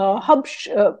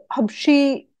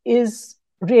 Habshi is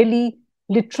really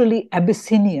literally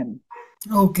Abyssinian.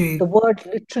 Okay. The word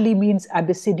literally means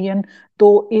Abyssinian,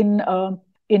 though in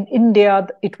India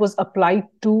it was applied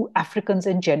to Africans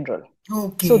in general. So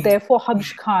Okay. therefore,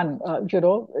 Habj Khan,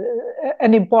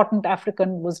 an important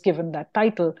African, was given that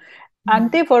title.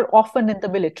 And they were often in the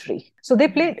military. So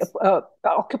they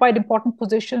occupied important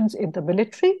positions in the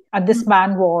military. And this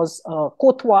man was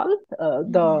Kotwal,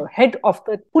 the head of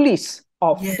the police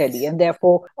of Delhi, Yes. and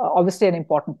therefore obviously an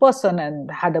important person, and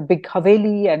had a big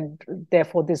haveli, and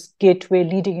therefore this gateway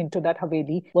leading into that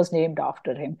haveli was named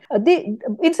after him.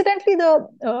 Incidentally,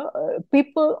 the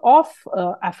people of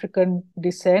African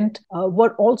descent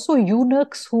were also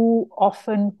eunuchs who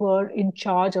often were in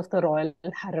charge of the royal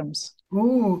harems.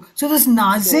 Oh, so this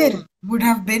Nazir would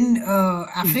have been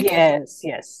African?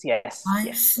 Yes.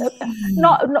 I see.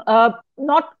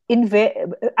 Not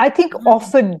I think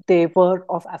often they were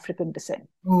of African descent.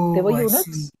 They were Oh, I see.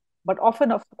 eunuchs, but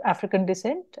often of African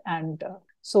descent, and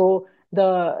so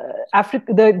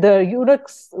the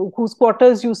eunuchs whose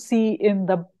quarters you see in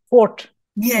the fort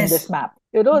in this Yes. map.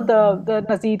 The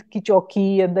Nazir ki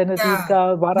Chauki and the Nazir Yeah.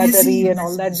 ka Nazir, Baradari and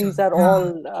all Nazir. that. These Sorry. are Yeah.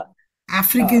 all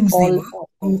Africans they all were. often.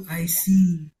 Oh, I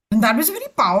see. And that was a very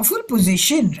powerful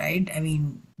position, right? I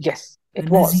mean, Yes, it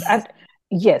was. Nazir. And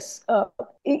yes,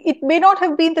 it may not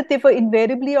have been that they were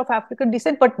invariably of African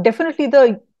descent, but definitely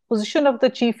the position of the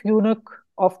chief eunuch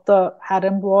of the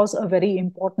harem was a very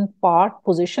important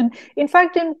position. In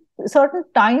fact, in certain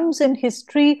times in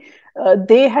history,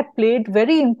 they had played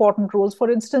very important roles.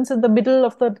 For instance, in the middle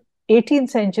of the 18th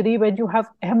century, when you have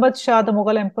Ahmad Shah, the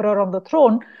Mughal emperor, on the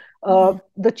throne,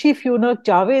 the chief eunuch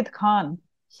Javed Khan,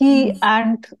 he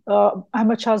and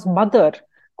Ahmad Shah's mother,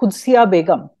 Qudsiya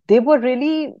Begum, they were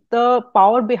really the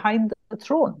power behind the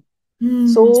throne. Hmm.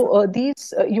 So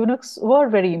these eunuchs were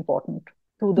very important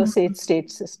to the state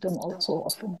system also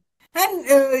often. And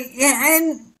yeah,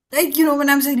 and like when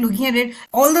I'm like looking at it,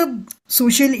 all the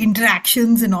social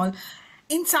interactions and all,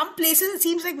 in some places it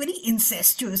seems like very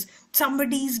incestuous.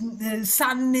 Somebody's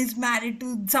son is married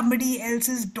to somebody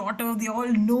else's daughter. They all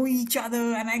know each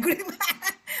other, and I could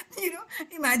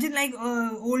imagine like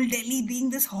old Delhi being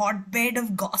this hotbed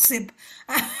of gossip,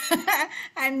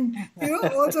 and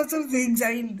all sorts of things.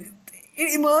 I mean,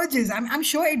 it emerges. I'm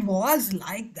sure it was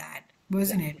like that,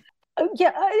 wasn't it?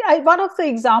 One of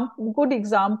the good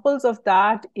examples of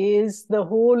that is the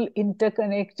whole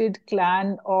interconnected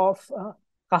clan of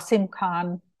Qasim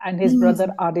Khan and his brother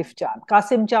Hmm. Arif Jan.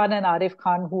 Qasim Jan and Arif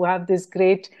Khan, who have this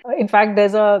great, in fact,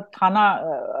 there's a Thana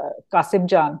Qasim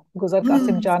Jan, Guzar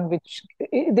Qasim Hmm. Jan, which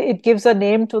it gives a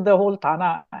name to the whole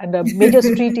Thana, and a major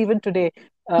street even today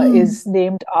Hmm. is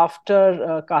named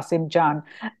after Qasim Jan.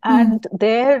 Hmm. And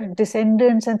their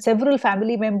descendants and several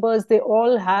family members, they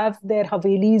all have their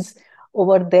havelis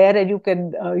over there, and you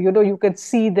can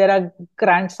see there are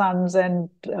grandsons and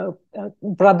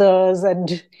brothers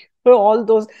and all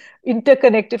those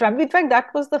interconnected family. In fact, that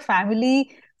was the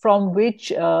family from which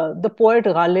the poet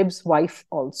Ghalib's wife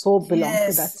also belonged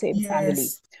to that Yes, same family.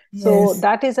 yes, So yes.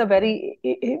 that is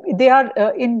they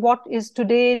are in what is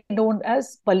today known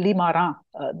as Balli Mara,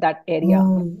 that area.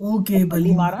 Oh, okay,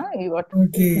 Balli Balima. Mara,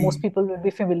 Okay. most people will be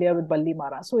familiar with Balli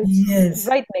Mara. So it's Yes.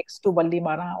 right next to Balli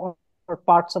Mara, or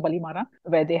parts of Balli Mara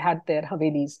where they had their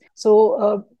havelis.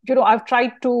 So, I've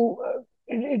tried to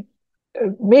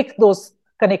make those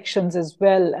connections as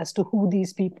well as to who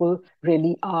these people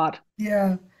really are.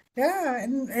 Yeah. Yeah.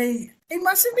 And it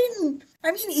must have been,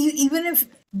 I mean, even if,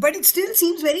 but it still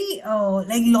seems very,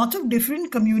 like lots of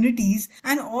different communities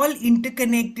and all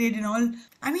interconnected and all.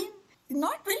 I mean,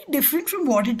 not very different from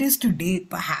what it is today,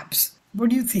 perhaps. What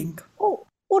do you think?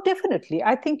 Definitely.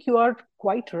 I think you are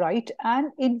quite right.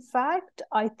 And in fact,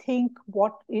 I think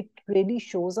what it really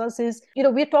shows us is,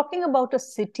 we're talking about a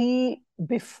city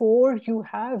before you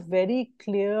have very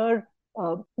clear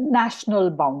national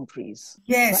boundaries,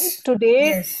 right? Yes. Today,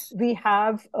 Yes. we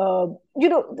have,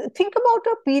 think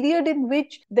about a period in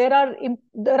which there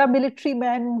are military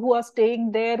men who are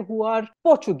staying there who are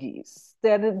Portuguese.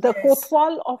 The Yes.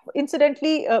 Kotwal of,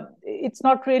 incidentally, it's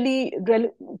not really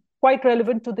quite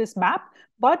relevant to this map,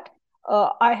 but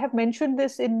I have mentioned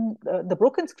this in the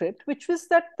broken script, which was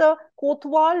that the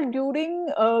Kotwal during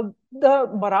the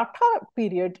Maratha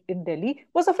period in Delhi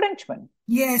was a Frenchman.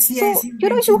 Yes. Yes. So, You you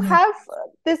mentioned that. have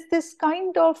this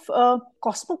kind of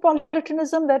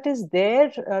cosmopolitanism that is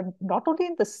there, not only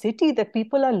in the city that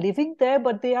people are living there,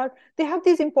 but they have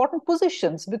these important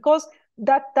positions, because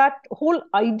that whole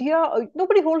idea,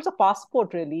 nobody holds a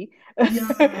passport really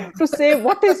Yeah. to say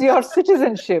what is your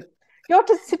citizenship. Your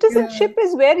Yeah. citizenship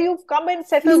is where you've come and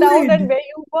settled down and Fluid. where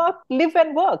you live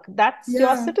and work. That's your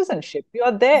Yeah. citizenship. You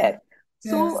are there.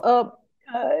 Yeah. So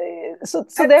So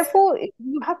And therefore,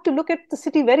 you have to look at the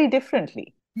city very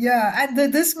differently. yeah, and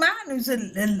this man who's a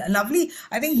lovely.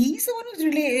 I think he's the one who's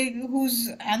really whose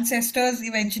ancestors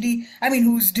eventually. I mean,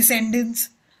 whose descendants.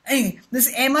 Anyway, this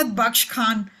Ahmad Baksh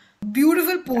Khan,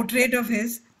 beautiful Yeah. portrait of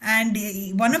his, and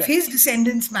one of his Yes.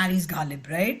 descendants marries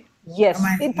Ghalib, right? Am Yes.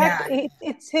 I? In fact, Yeah,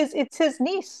 it's his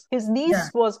niece. His yeah. niece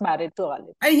was married to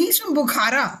Ali. And he's from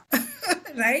Bukhara,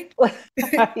 right?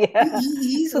 Yeah.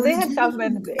 He's So they had originally come from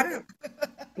and Bukhara.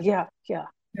 yeah, yeah.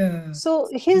 Yeah. So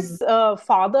Yeah. his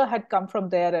father had come from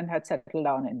there and had settled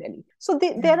down in Delhi. So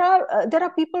Yeah. there are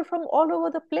people from all over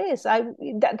the place.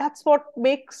 That's what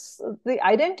makes the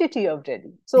identity of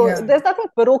Delhi. So Yeah. there's nothing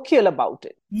parochial about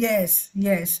it. Yes,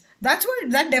 yes. That's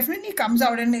what that definitely comes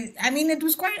out, and I mean, it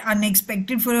was quite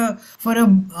unexpected for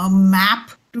a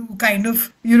map to kind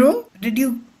of, Did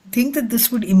you think that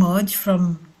this would emerge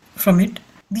from it?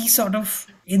 These sort of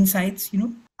insights?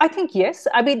 I think yes.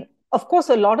 I mean, of course,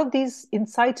 a lot of these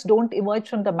insights don't emerge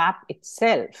from the map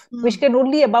itself, which Hmm. can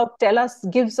only about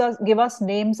give us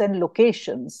names and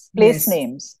locations, place Yes,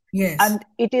 names. yes. And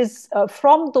it is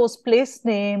from those place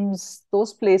names,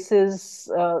 those places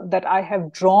that I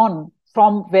have drawn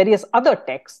from various other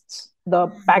texts, the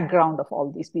background of all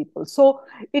these people. So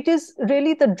it is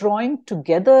really the drawing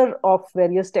together of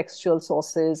various textual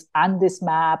sources and this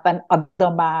map and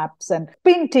other maps and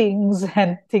paintings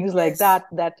and things like Yes.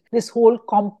 that this whole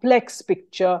complex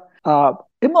picture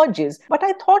emerges. But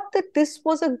I thought that this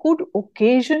was a good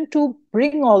occasion to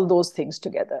bring all those things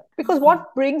together. Because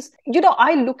what brings,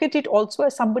 I look at it also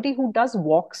as somebody who does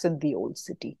walks in the old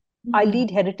city. I Hmm. lead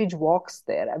heritage walks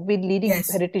there. I've been leading Yes.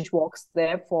 heritage walks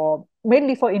there for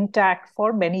mainly for Intact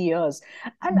for many years.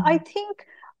 And I Hmm. think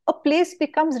a place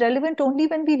becomes relevant only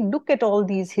when we look at all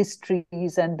these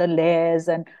histories and the layers,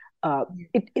 and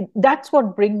that's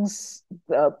what brings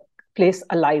the place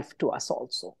alive to us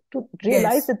also. To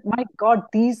realize Yes. that, my God,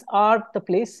 these are the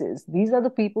places, these are the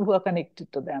people who are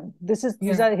connected to them. These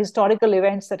Yeah. are historical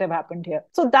events that have happened here.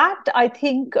 So that I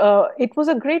think it was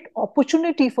a great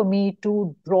opportunity for me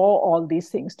to draw all these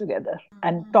things together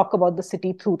and talk about the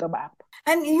city through the map.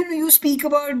 And you speak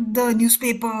about the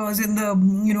newspapers and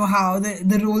how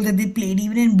the role that they played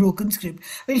even in broken script.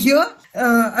 But here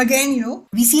again,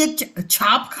 we see a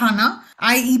chap khana,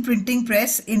 i.e. printing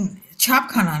press in chap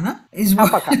khana, na is what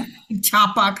Chapakana.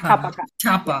 chapa khana, Chapakana. Yeah.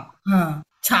 chapa.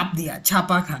 Chap diya,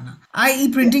 chapa khana, i.e.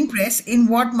 Yeah. printing press in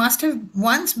what must have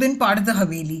once been part of the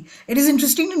Haveli. It is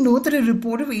interesting to note that a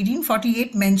report of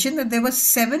 1848 mentioned that there were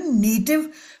 7 native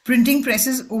printing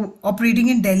presses operating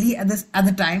in Delhi at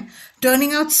the time,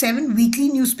 turning out 7 weekly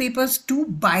newspapers, 2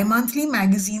 bi-monthly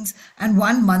magazines, and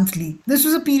 1 monthly. This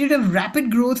was a period of rapid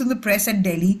growth in the press at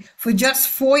Delhi. For just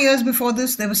 4 years before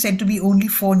this, there were said to be only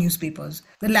 4 newspapers.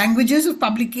 The languages of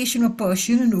publication were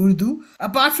Persian and Urdu.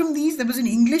 Apart from these, there was an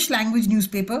English language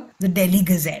newspaper, the Delhi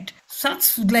Gazette.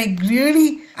 Such like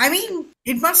really, I mean,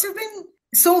 it must have been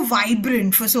so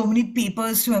vibrant for so many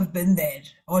papers to have been there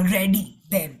already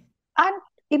then. And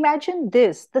imagine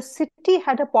this, the city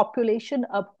had a population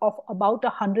of about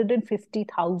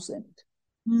 150,000,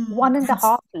 one and a That's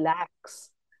half lakhs.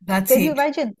 that's Can you it.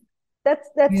 imagine? That's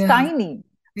Yeah. tiny.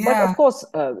 But Yeah. of course,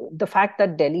 the fact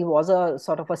that Delhi was a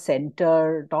sort of a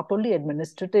center, not only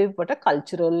administrative but a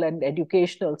cultural and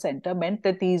educational center, meant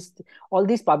that all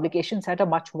these publications had a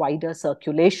much wider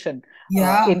circulation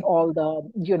Yeah. in all the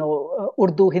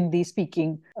Urdu, Hindi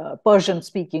speaking, Persian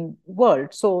speaking world.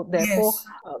 So therefore,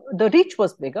 Yes. the reach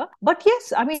was bigger. But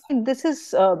yes, I mean,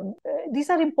 these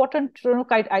are important.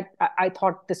 I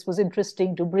thought this was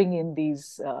interesting to bring in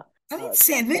these. I mean, Uh,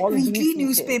 seven all these weekly details.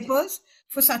 newspapers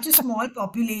for such a small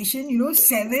population,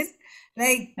 seven,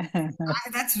 like,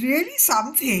 that's really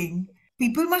something.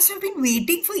 People must have been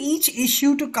waiting for each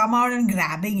issue to come out and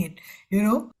grabbing it. I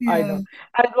Yeah. know.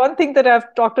 And one thing that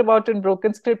I've talked about in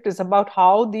Broken Script is about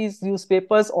how these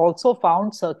newspapers also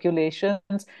found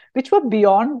circulations which were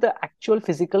beyond the actual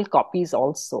physical copies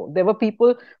also. There were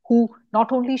people who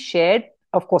not only shared,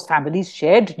 of course, families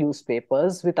shared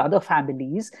newspapers with other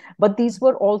families, but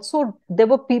there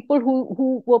were people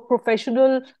who were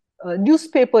professional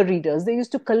newspaper readers. They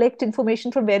used to collect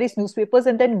information from various newspapers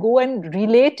and then go and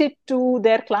relate it to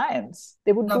their clients.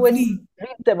 They would go and Lovely.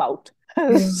 read them out.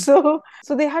 Yeah. So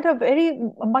they had a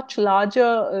much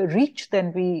larger reach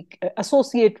than we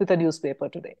associate with a newspaper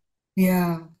today.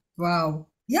 Yeah. Wow.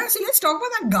 Yeah, so let's talk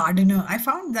about that gardener. I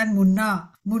found that Munna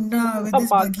with his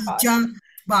Baghan. bagicha,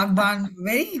 Bagban,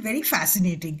 very, very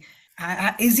fascinating.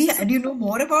 So Do you know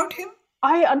more about him?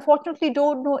 I unfortunately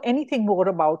don't know anything more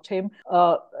about him.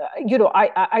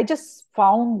 I just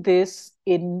found this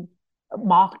in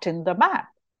marked in the map,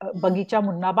 Bagicha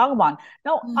Munna Bagwan.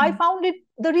 Now, I Hmm. found it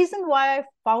the reason why I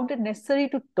found it necessary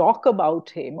to talk about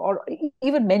him or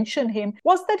even mention him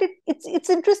was that it's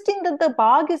interesting that the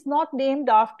Bagh is not named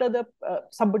after the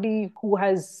somebody who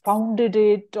has founded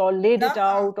it or laid it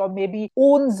Yeah, out or maybe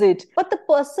owns it, but the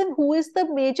person who is the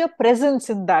major presence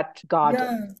in that garden,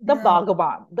 yeah, the yeah,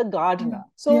 Bhagavan, the gardener.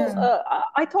 So yeah.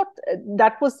 I thought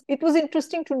it was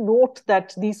interesting to note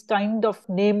that these kind of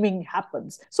naming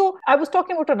happens. So I was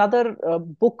talking about another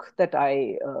book that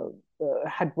I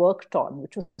had worked on,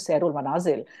 which was Sairul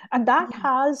Manazil, and that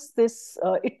has this.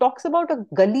 It talks about a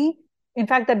gully. In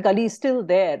fact, that gully is still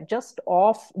there, just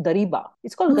off Dariba.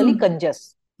 It's called Gully Hmm.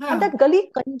 Kanjas, and Yeah. that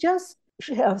Gully Kanjas.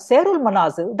 Sairul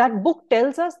Manazil, that book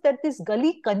tells us that this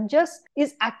Gully Kanjas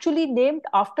is actually named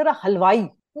after a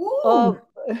halwai, uh, Oh,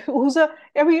 who's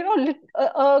I mean,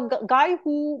 guy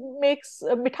who makes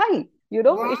mithai. It's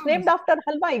wow. named after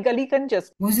halwai, Gali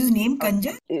Kanjas. Was his name Uh,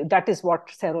 Kanja? that is what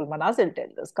Sairul Manazil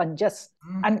tells us, Kanjas.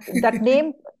 Hmm. And that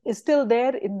name is still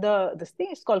there in this thing.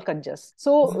 It's called Kanjas.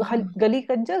 So Wow. Gali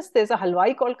Kanjas, there's a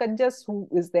halwai called Kanjas who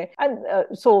is there. And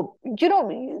so,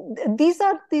 these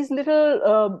are these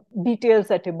little details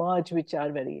that emerge, which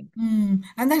are very, Hmm.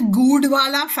 And that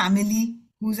Goodwala family,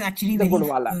 who's actually the very,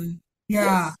 Gurwala. yeah.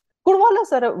 Yes.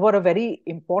 Gurwalas were a very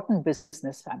important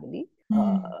business family.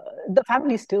 Hmm. The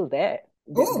family is still there.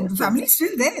 Oh, They're the still there. family's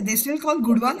still there. They're still called Yes,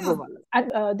 Goodwala. Gurwalas.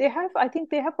 And I think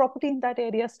they have property in that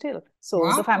area still. So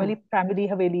the Wow. family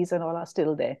Havelis and all are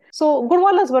still there. So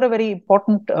Gurwalas were a very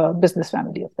important business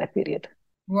family of that period.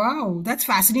 Wow, that's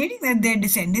fascinating that their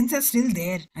descendants are still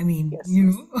there. I mean, Yes.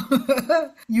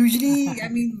 usually, I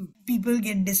mean, people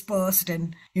get dispersed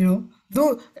and, though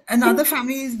In another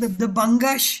family is the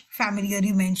Bangash family that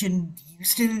you mentioned,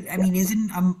 still, I Yeah. mean,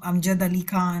 isn't Amjad Ali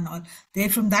Khan or they're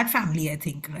from that family, I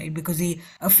think, right? Because they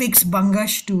affix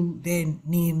Bangash to their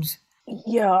names.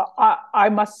 Yeah, I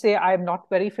must say I'm not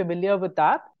very familiar with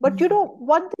that. But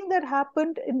one thing that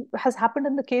has happened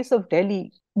in the case of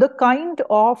Delhi, the kind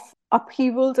of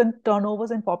upheavals and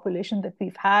turnovers in population that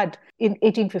we've had in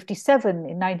 1857,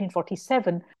 in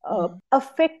 1947,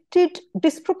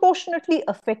 disproportionately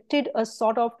affected a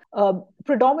sort of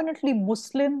predominantly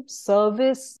Muslim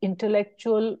service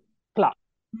intellectual class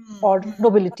Mm, or mm.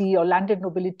 nobility or landed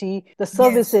nobility, the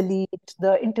service Yes, elite,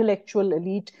 the intellectual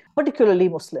elite, particularly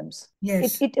Muslims.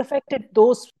 yes. It affected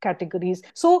those categories.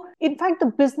 So, in fact, the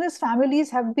business families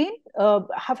have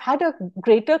had a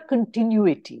greater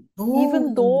continuity,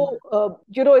 even Oh,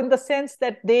 though in the sense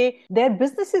that their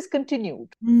businesses continued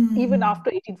even mm,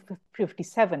 after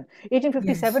 1857.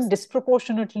 1857 yes.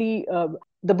 disproportionately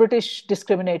the British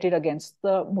discriminated against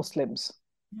the Muslims.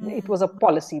 It Mm, was a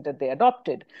policy that they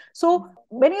adopted. So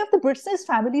many of the business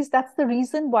families, that's the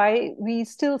reason why we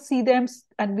still see them,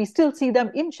 and we still see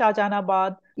them in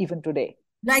Shahjahanabad even today.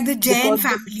 like the Jain Because,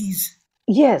 families.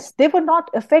 yes, they were not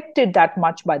affected that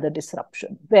much by the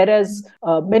disruption, whereas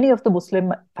many of the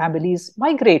Muslim families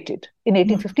migrated in Mm,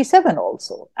 1857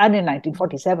 also, and in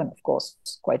 1947, of course,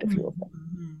 quite a mm, few of them.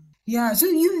 yeah, so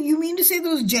you mean to say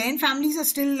those Jain families are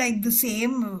still like the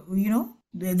same,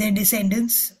 their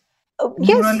descendants, more or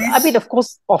Yes, I mean, less? of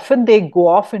course, often they go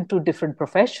off into different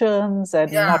professions,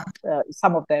 and Yeah. not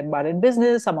some of them are in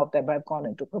business, some of them have gone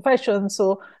into professions.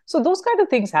 So those kind of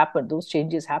things happen, those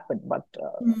changes happen, but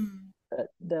Mm.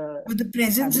 the But the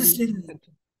presence is family, still,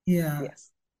 yeah. yes.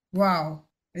 Wow,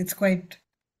 it's quite.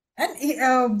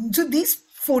 And so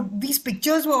these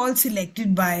pictures were all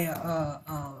selected by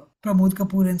Pramod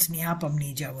Kapoor and Sneha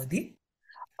Pamneja, were they?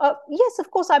 Yes,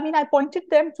 of course. I mean, I pointed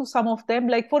them to some of them.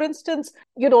 Like, for instance,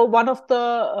 one of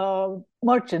the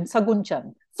merchants, Sagun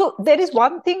Chand. So there is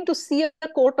one thing to see a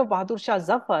court of Bahadur Shah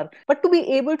Zafar, but to be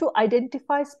able to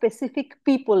identify specific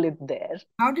people in there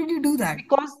How did you do that?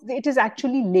 because it is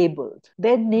actually labeled.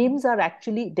 Their names are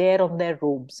actually there on their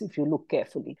robes, if you look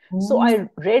carefully. So Oh, I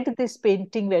read this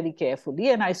painting very carefully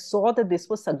and I saw that this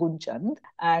was Sagun Chand.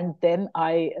 And then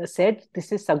I said,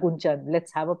 this is Sagun Chand.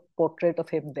 Let's have a portrait of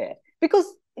him there. Because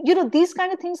these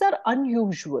kind of things are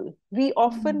unusual. We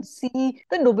often see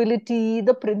the nobility,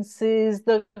 the princes,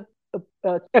 the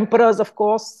emperors, of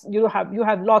course. You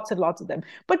have lots and lots of them,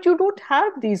 but you don't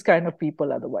have these kind of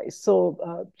people otherwise.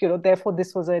 So therefore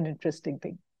this was an interesting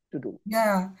thing to do.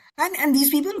 yeah. And these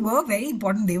people were very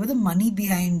important. They were the money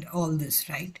behind all this,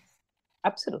 right?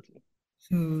 Absolutely.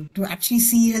 So to actually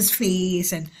see his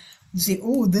face and say,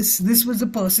 oh, this was the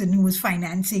person who was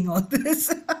financing all this.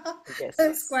 That's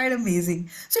Yes. quite amazing.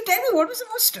 So tell me, what was the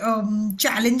most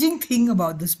challenging thing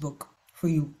about this book for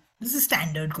you? This is a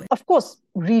standard question. Of course,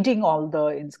 reading all the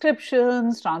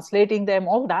inscriptions, translating them,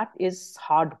 all that is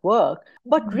hard work.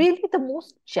 But really, the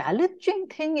most challenging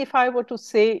thing, if I were to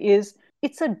say, is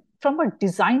from a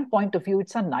design point of view,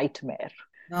 it's a nightmare.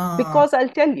 Because I'll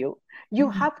tell you,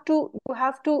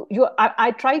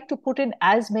 I tried to put in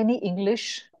as many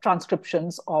English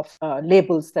transcriptions of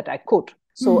labels that I could.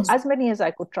 So as many as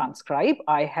I could transcribe,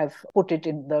 I have put it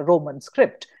in the Roman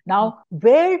script. Now,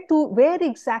 where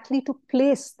exactly to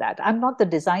place that? I'm not the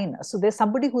designer. So there's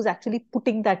somebody who's actually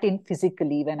putting that in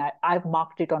physically when I've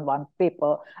marked it on one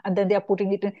paper, and then they are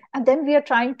putting it in. And then we are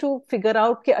trying to figure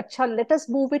out, okay, acha, let us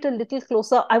move it a little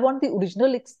closer. I want the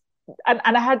original. And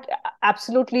I had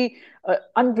absolutely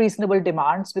unreasonable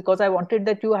demands, because I wanted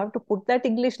that you have to put that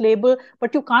English label,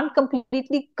 but you can't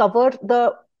completely cover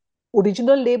the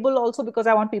original label also, because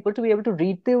I want people to be able to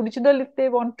read the original if they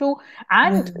want to.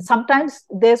 And sometimes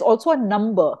there's also a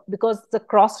number, because the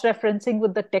cross-referencing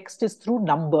with the text is through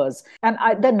numbers. And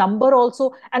the number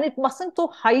also, and it mustn't so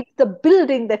hide the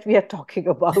building that we are talking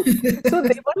about. So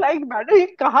they were like, madam,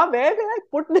 where did I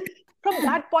put this? From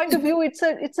that point of view, it's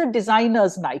a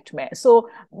designer's nightmare. So,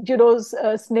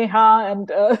 Sneha and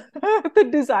the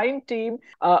design team,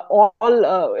 all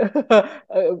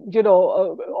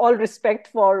respect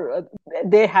for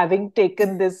they having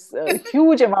taken this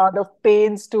huge amount of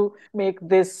pains to make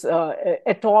this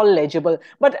at all legible.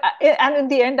 But and in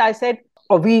the end, I said,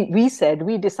 or we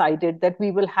decided that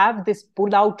we will have this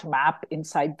pull-out map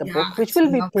inside the book, which will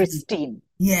be pristine.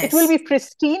 Yes. It will be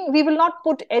pristine. We will not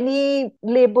put any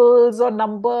labels or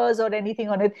numbers or anything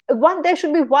on it. There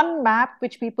should be one map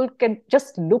which people can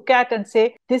just look at and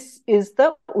say, this is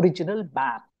the original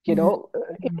map, in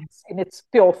its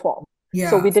pure form.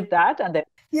 Yeah. So we did that, and then.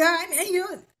 Yeah,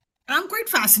 and I'm quite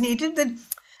fascinated that,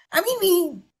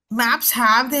 maps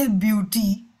have their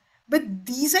beauty, but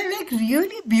these are like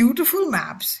really beautiful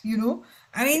maps, you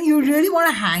really want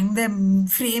to hang them,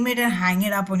 frame it and hang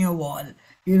it up on your wall,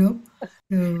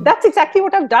 That's exactly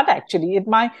what I've done, actually.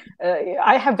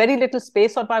 I have very little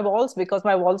space on my walls, because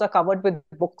my walls are covered with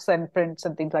books and prints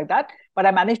and things like that. But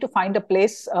I managed to find a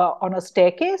place on a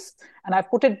staircase, and I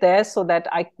put it there so that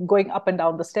going up and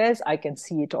down the stairs, I can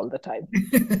see it all the time.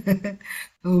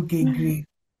 Okay, great.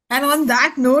 And on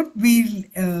that note, we'll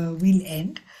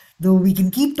end. Though we can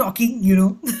keep talking,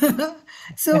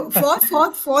 So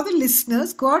for the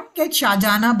listeners, go and get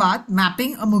Shahjahanabad,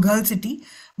 Mapping a Mughal City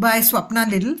by Swapna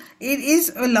Liddle. It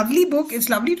is a lovely book. It's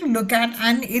lovely to look at,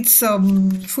 and it's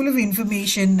full of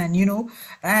information, and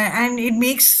and it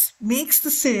makes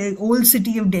the old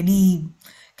city of Delhi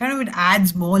kind of, it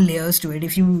adds more layers to it.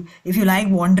 If you like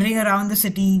wandering around the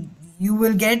city, you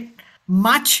will get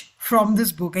much from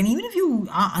this book. And even if you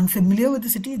are unfamiliar with the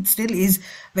city, it still is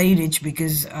very rich,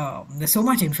 because there's so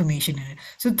much information in it.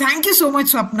 So thank you so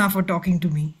much, Swapna, for talking to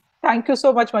me. Thank you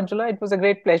so much, Manjula. It was a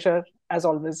great pleasure, as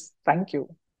always. Thank you.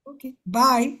 Okay.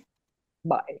 Bye.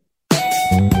 Bye.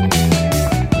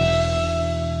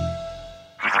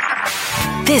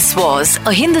 This was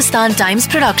a Hindustan Times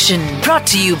production, brought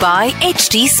to you by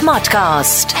HT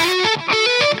Smartcast.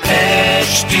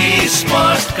 HT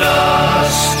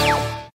Smartcast.